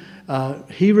he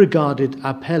regarded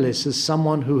Apelles as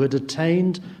someone who had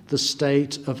attained the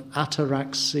state of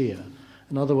ataraxia.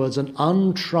 In other words, an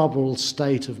untroubled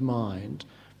state of mind,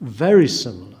 very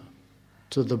similar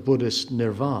to the Buddhist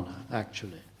nirvana,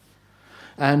 actually.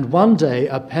 And one day,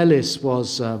 Apelles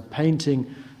was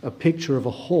painting a picture of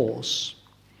a horse,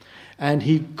 and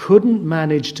he couldn't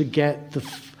manage to get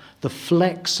the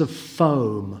flecks of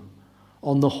foam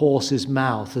on the horse's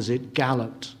mouth as it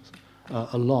galloped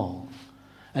along.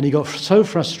 And he got so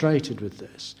frustrated with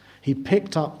this, he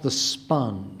picked up the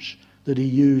sponge that he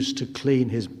used to clean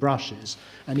his brushes,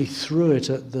 and he threw it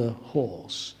at the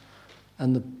horse,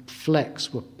 and the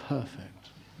flecks were perfect.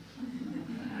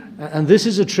 And this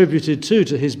is attributed too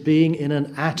to his being in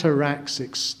an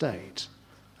ataraxic state,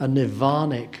 a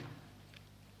nirvanic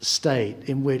state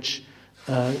in which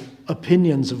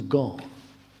opinions have gone,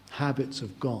 habits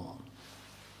have gone.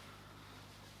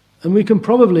 And we can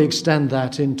probably extend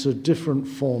that into different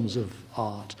forms of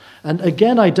art. And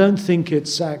again, I don't think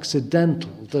it's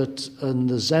accidental that in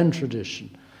the Zen tradition,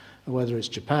 whether it's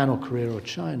Japan or Korea or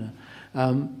China,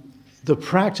 the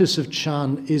practice of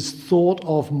Chan is thought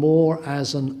of more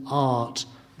as an art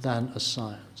than a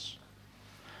science.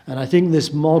 And I think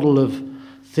this model of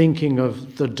thinking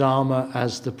of the Dharma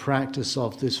as the practice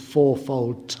of this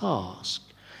fourfold task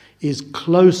is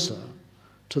closer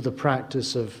to the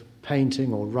practice of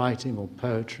painting or writing or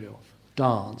poetry or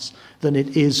dance than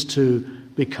it is to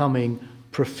becoming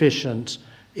proficient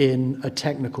in a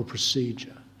technical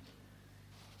procedure.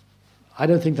 I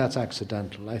don't think that's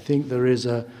accidental. I think there is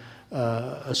a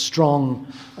strong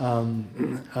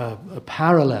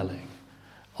paralleling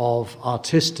of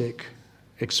artistic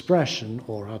expression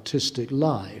or artistic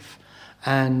life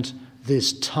and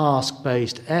this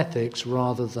task-based ethics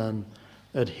rather than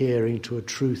adhering to a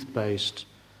truth-based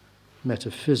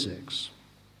metaphysics.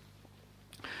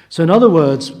 So in other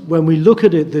words, when we look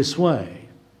at it this way,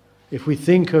 if we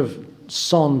think of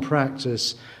son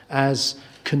practice as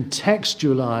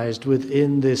contextualized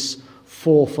within this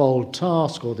fourfold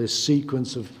task or this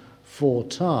sequence of 4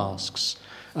 tasks,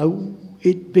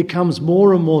 it becomes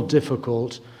more and more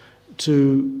difficult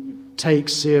to take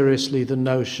seriously the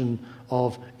notion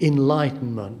of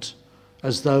enlightenment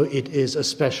as though it is a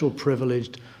special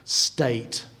privileged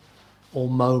state or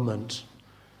moment.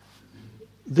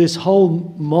 This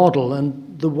whole model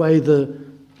and the way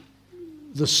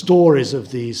the stories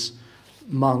of these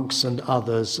monks and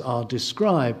others are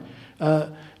described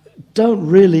don't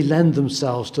really lend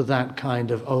themselves to that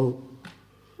kind of, oh,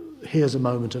 here's a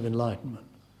moment of enlightenment.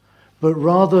 But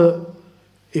rather,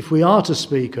 if we are to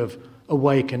speak of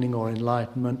awakening or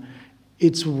enlightenment,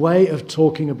 it's a way of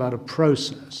talking about a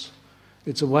process.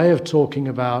 It's a way of talking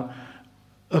about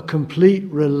a complete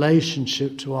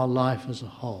relationship to our life as a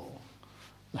whole.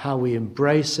 How we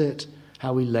embrace it,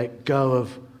 how we let go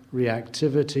of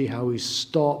reactivity, how we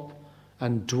stop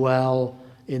and dwell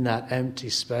in that empty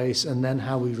space, and then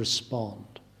how we respond.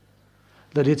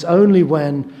 That it's only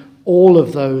when all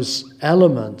of those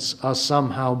elements are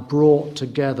somehow brought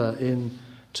together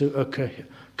into a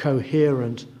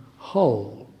coherent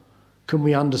whole can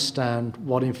we understand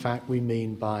what in fact we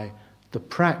mean by the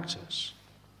practice.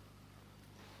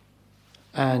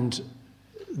 And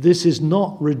this is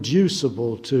not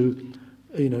reducible to,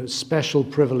 special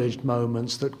privileged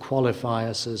moments that qualify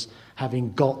us as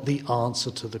having got the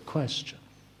answer to the question.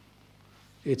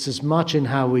 It's as much in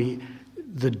how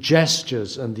the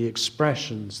gestures and the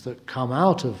expressions that come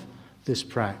out of this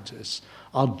practice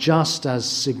are just as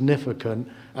significant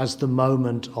as the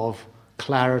moment of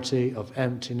clarity, of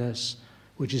emptiness,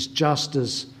 which is just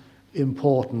as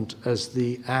important as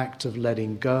the act of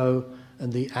letting go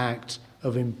and the act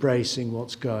of embracing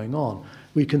what's going on.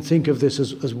 We can think of this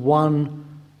as one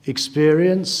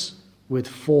experience with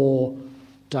 4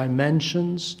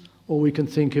 dimensions, or we can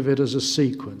think of it as a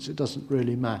sequence. It doesn't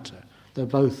really matter. They're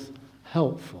both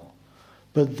helpful.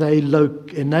 But they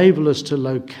enable us to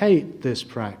locate this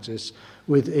practice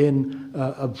within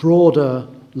a broader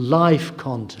life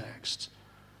context.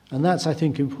 And that's, I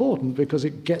think, important because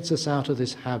it gets us out of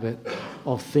this habit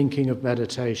of thinking of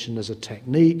meditation as a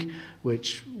technique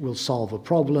which will solve a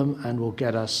problem and will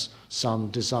get us some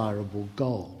desirable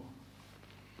goal.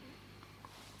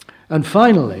 And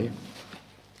finally,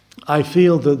 I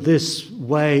feel that this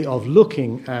way of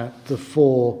looking at the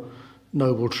 4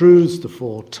 noble truths, the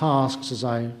 4 tasks as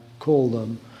I call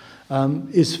them,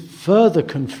 is further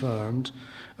confirmed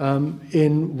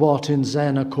in what in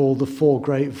Zen are called the 4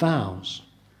 great vows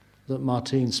that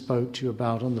Martine spoke to you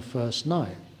about on the first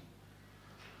night.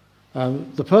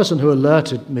 The person who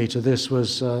alerted me to this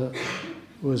was Gil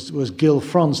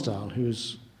Fronsdal,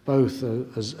 who's both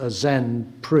a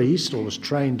Zen priest, or was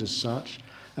trained as such,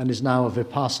 and is now a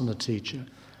Vipassana teacher.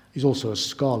 He's also a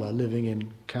scholar living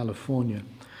in California.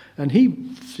 And he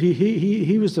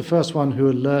was the first one who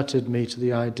alerted me to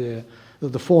the idea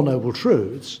that the 4 noble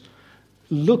truths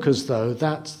look as though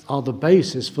that are the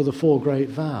basis for the 4 great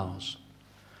vows.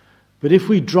 But if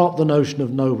we drop the notion of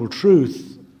noble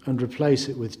truth and replace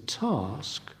it with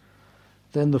task,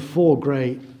 then the 4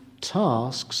 great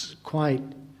tasks quite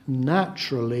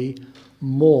naturally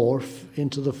morph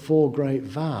into the 4 great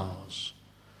vows.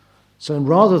 So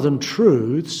rather than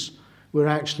truths, we're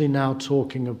actually now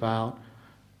talking about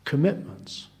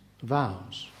commitments,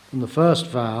 vows. And the first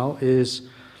vow is,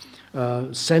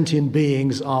 sentient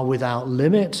beings are without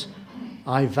limit.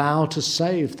 I vow to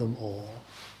save them all.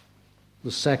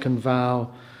 The second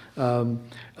vow,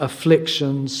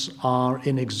 afflictions are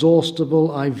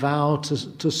inexhaustible. I vow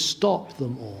to stop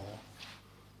them all.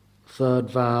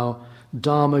 Third vow,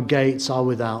 Dharma gates are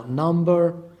without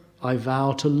number. I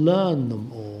vow to learn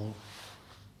them all.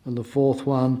 And the fourth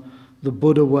one, the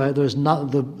Buddha way,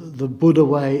 the Buddha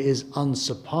way is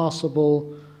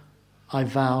unsurpassable. I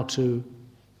vow to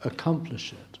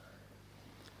accomplish it.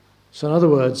 So in other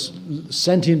words,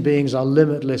 sentient beings are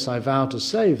limitless, I vow to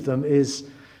save them, is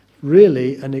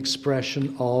really an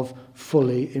expression of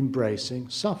fully embracing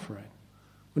suffering.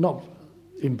 We're not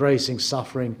embracing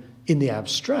suffering in the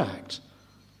abstract,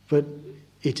 but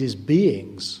it is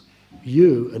beings,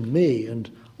 you and me and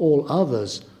all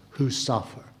others, who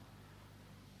suffer.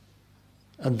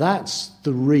 And that's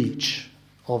the reach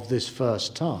of this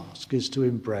first task, is to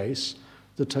embrace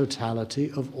the totality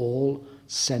of all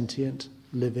sentient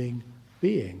living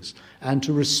beings and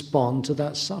to respond to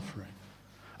that suffering.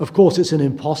 Of course, it's an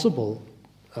impossible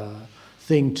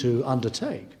thing to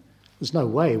undertake. There's no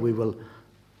way we will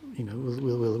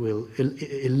we'll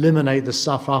eliminate the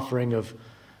suffering of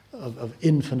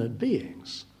infinite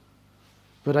beings.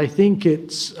 But I think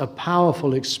it's a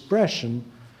powerful expression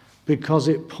because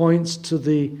it points to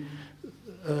the,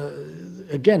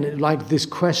 again, like this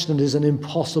question is an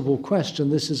impossible question.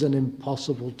 This is an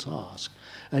impossible task.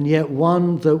 And yet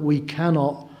one that we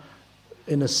cannot,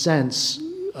 in a sense,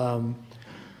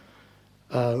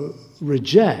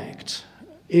 reject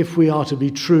if we are to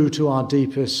be true to our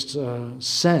deepest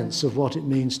sense of what it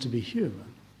means to be human.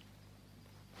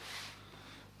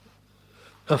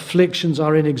 Afflictions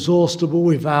are inexhaustible.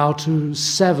 We vow to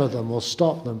sever them or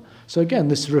stop them. So again,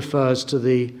 this refers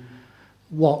to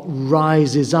what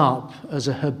rises up as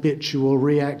a habitual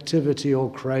reactivity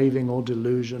or craving or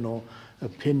delusion or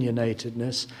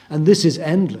opinionatedness. And this is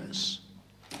endless.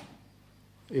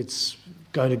 It's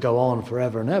going to go on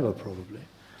forever and ever, probably.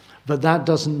 But that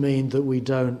doesn't mean that we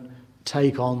don't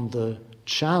take on the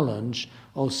challenge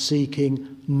of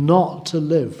seeking not to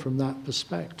live from that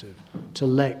perspective, to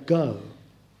let go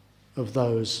of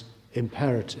those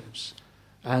imperatives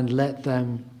and let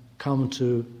them come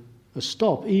to a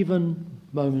stop, even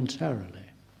momentarily.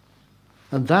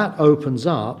 And that opens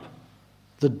up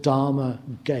the Dharma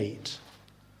gate.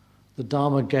 The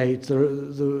Dharma gate,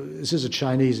 this is a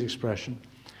Chinese expression,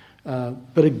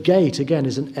 but a gate, again,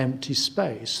 is an empty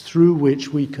space through which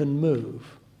we can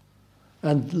move.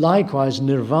 And likewise,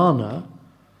 nirvana,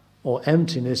 or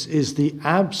emptiness, is the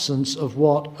absence of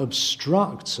what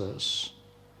obstructs us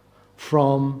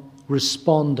from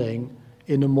responding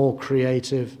in a more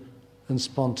creative and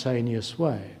spontaneous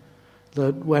way.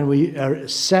 That when we are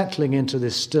settling into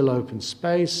this still open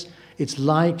space, it's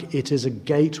like it is a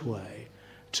gateway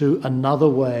to another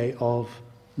way of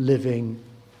living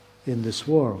in this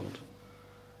world.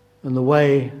 And the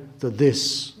way that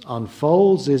this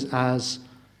unfolds is as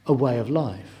a way of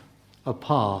life, a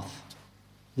path,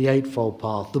 the Eightfold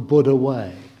Path, the Buddha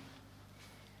way.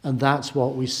 And that's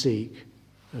what we seek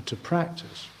to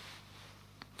practice.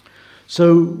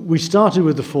 So we started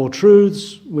with the Four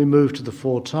Truths, we moved to the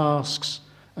Four Tasks,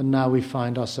 and now we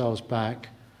find ourselves back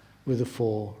with the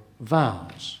Four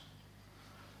Vows.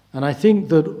 And I think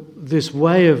that this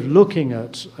way of looking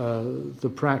at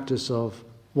the practice of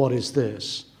what is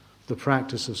this, the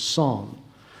practice of song,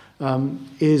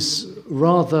 is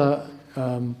rather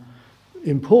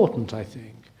important, I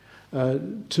think,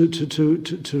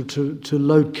 to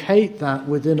locate that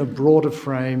within a broader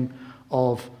frame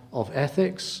of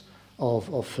ethics,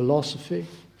 of philosophy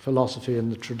in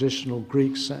the traditional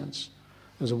Greek sense,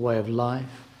 as a way of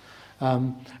life,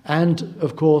 and,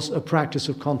 of course, a practice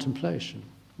of contemplation,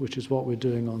 which is what we're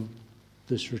doing on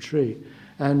this retreat.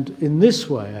 And in this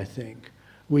way, I think,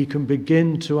 we can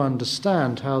begin to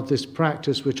understand how this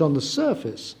practice, which on the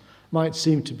surface might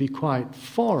seem to be quite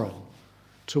foreign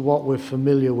to what we're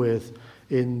familiar with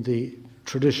in the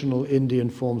traditional Indian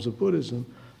forms of Buddhism,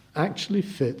 actually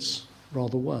fits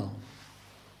rather well.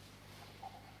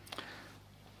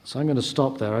 So I'm going to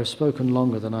stop there. I've spoken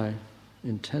longer than I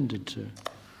intended to.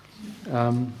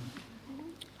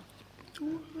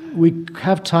 We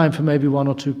have time for maybe one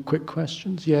or two quick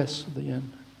questions. Yes, at the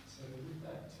end. So with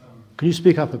that, can you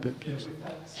speak up a bit, please? With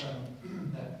that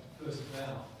first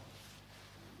vow,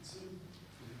 sort of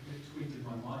tweaked in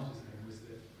my mind just then was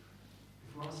that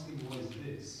if we're asking what is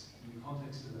this in the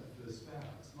context of that first vow,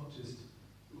 it's not just,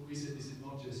 is it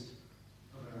not just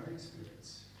of our own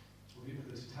experience, or the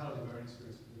totality of our own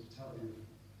experience, but the totality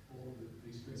of all the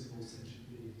experience of all sentient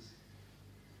beings?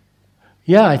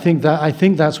 Yeah, I think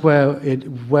that's where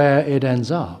it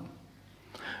ends up.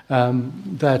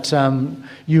 It's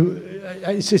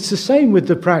the same with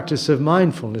the practice of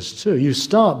mindfulness too. You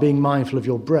start being mindful of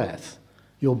your breath,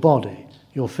 your body,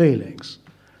 your feelings,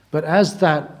 but as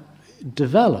that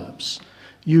develops,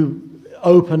 you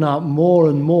open up more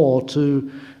and more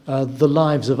to the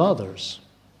lives of others,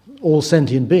 all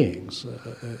sentient beings,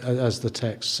 as the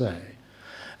texts say.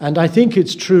 And I think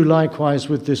it's true likewise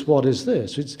with this, what is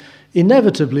this? It's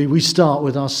inevitably we start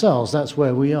with ourselves, that's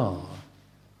where we are.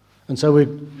 And so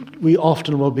we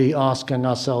often will be asking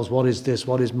ourselves, what is this?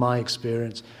 What is my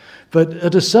experience? But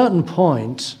at a certain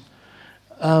point,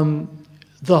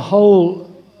 the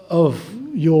whole of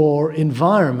your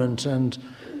environment and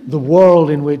the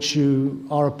world in which you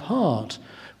are a part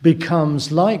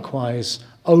becomes likewise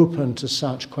open to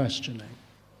such questioning.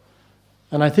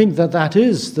 And I think that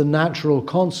is the natural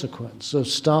consequence of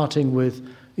starting with,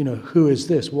 who is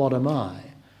this? What am I?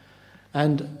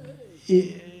 And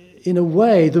in a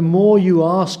way, the more you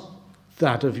ask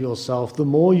that of yourself, the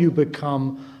more you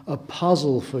become a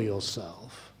puzzle for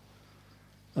yourself,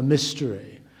 a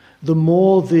mystery. The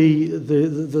more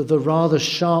the rather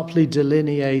sharply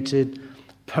delineated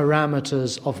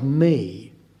parameters of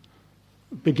me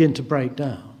begin to break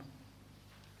down.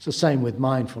 It's the same with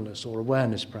mindfulness or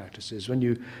awareness practices. When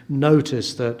you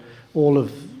notice that all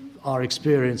of our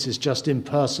experience is just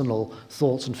impersonal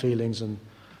thoughts and feelings and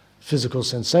physical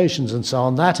sensations and so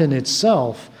on, that in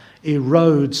itself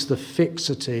erodes the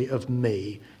fixity of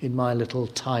me in my little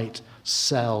tight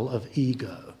cell of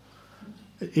ego.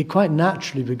 It quite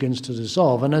naturally begins to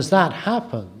dissolve. And as that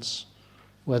happens,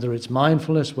 whether it's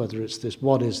mindfulness, whether it's this,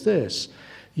 what is this,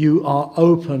 you are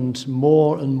opened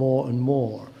more and more and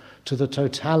more to the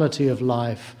totality of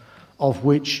life of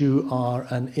which you are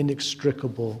an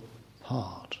inextricable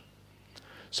part.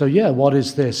 So yeah, what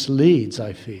is this leads,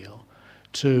 I feel,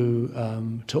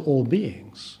 to all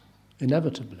beings,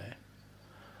 inevitably.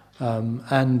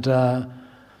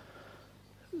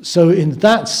 So in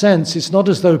that sense, it's not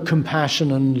as though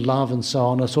compassion and love and so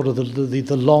on are sort of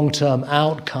the long-term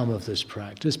outcome of this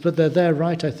practice, but they're there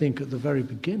right, I think, at the very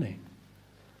beginning.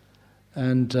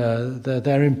 And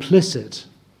they're implicit.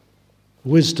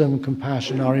 Wisdom,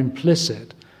 compassion are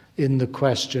implicit in the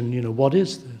question, what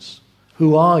is this?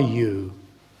 Who are you,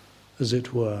 as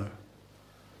it were?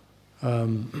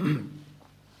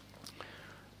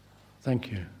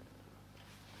 Thank you.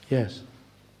 Yes?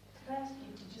 Could I ask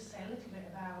you to just say a little bit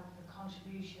about the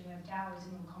contribution of Taoism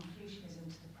and Confucianism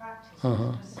to the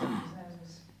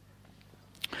practice?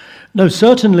 No,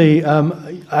 certainly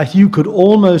you could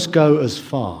almost go as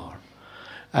far.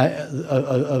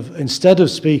 Instead of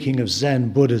speaking of Zen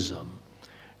Buddhism,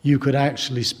 you could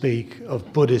actually speak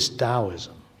of Buddhist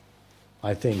Taoism,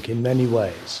 I think, in many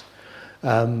ways.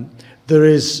 There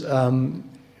is,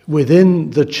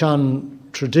 within the Chan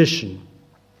tradition,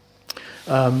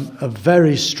 a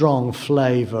very strong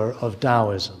flavor of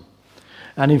Taoism.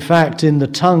 And in fact, in the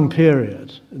Tang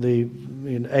period,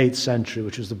 in 8th century,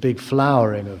 which was the big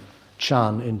flowering of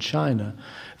Chan in China,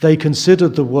 they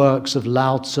considered the works of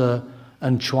Lao Tzu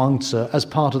and Chuang-Tzu as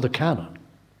part of the canon.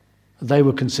 They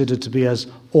were considered to be as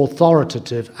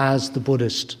authoritative as the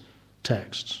Buddhist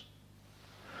texts.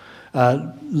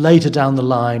 Later down the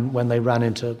line, when they ran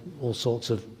into all sorts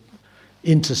of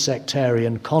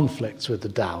intersectarian conflicts with the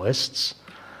Taoists,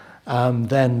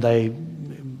 then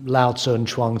Lao Tzu and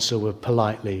Chuang-Tzu were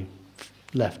politely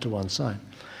left to one side.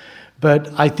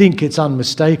 But I think it's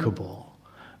unmistakable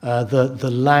the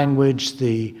language,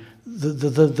 the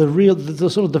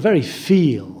sort of the very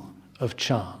feel of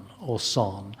Chan or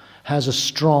Son has a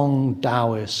strong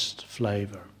Taoist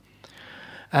flavor.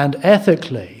 And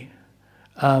ethically,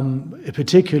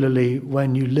 particularly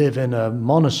when you live in a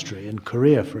monastery in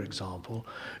Korea, for example,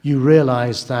 you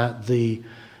realize that the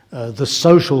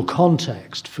social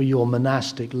context for your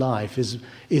monastic life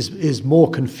is more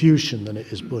Confucian than it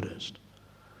is Buddhist.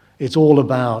 It's all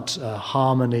about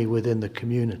harmony within the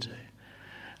community.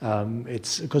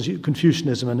 It's because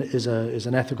Confucianism is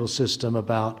an ethical system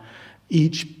about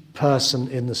each person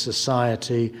in the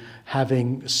society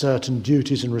having certain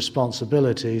duties and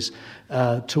responsibilities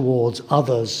towards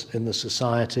others in the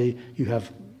society. You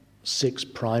have 6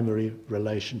 primary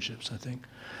relationships, I think.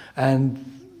 And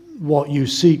what you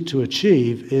seek to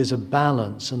achieve is a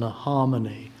balance and a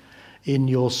harmony in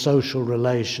your social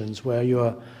relations where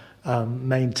you're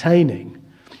maintaining,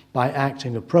 by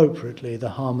acting appropriately, the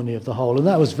harmony of the whole. And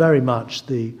that was very much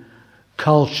the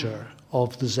culture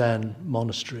of the Zen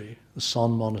monastery, the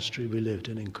Son monastery we lived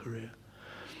in Korea.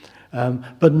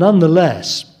 But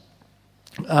nonetheless,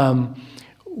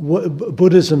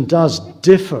 Buddhism does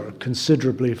differ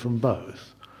considerably from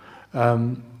both.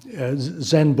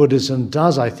 Zen Buddhism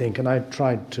does, I think, and I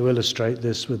tried to illustrate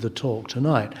this with the talk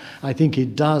tonight, I think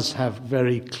it does have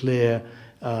very clear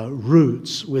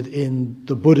roots within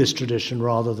the Buddhist tradition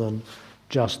rather than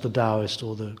just the Taoist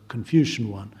or the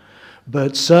Confucian one.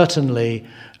 But certainly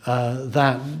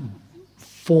that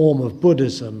form of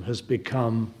Buddhism has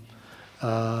become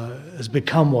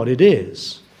what it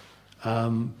is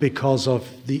because of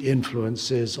the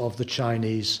influences of the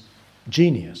Chinese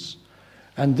genius.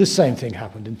 And this same thing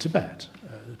happened in Tibet.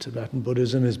 Tibetan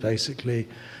Buddhism is basically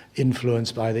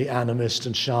influenced by the animist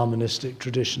and shamanistic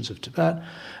traditions of Tibet,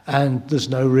 and there's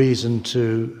no reason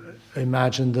to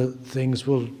imagine that things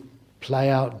will play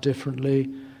out differently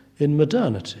in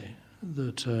modernity,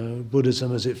 that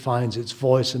Buddhism, as it finds its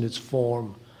voice and its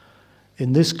form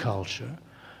in this culture,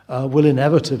 will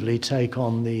inevitably take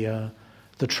on the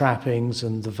trappings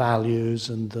and the values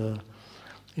and the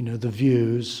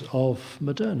views of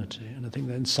modernity. And I think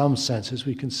that in some senses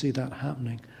we can see that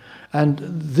happening. And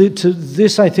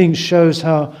this, I think, shows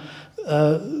how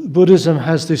Buddhism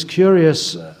has this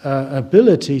curious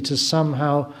ability to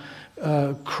somehow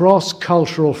cross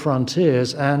cultural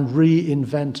frontiers and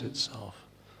reinvent itself.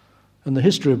 And the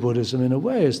history of Buddhism, in a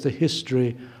way, is the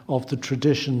history of the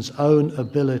tradition's own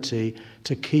ability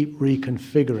to keep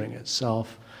reconfiguring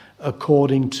itself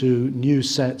according to new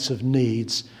sets of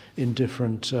needs in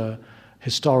different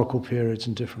historical periods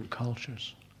and different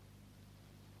cultures.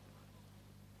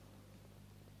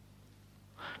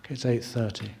 Okay, it's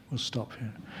 8:30. We'll stop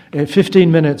here. In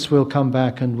 15 minutes we'll come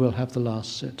back and we'll have the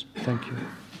last sit. Thank you.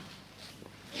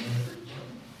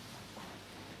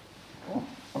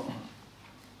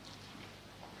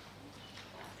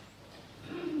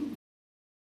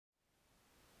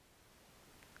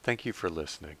 Thank you for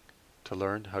listening. To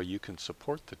learn how you can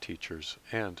support the teachers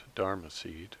and Dharma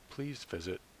Seed, please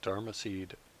visit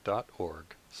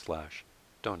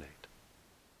dharmaseed.org/donate.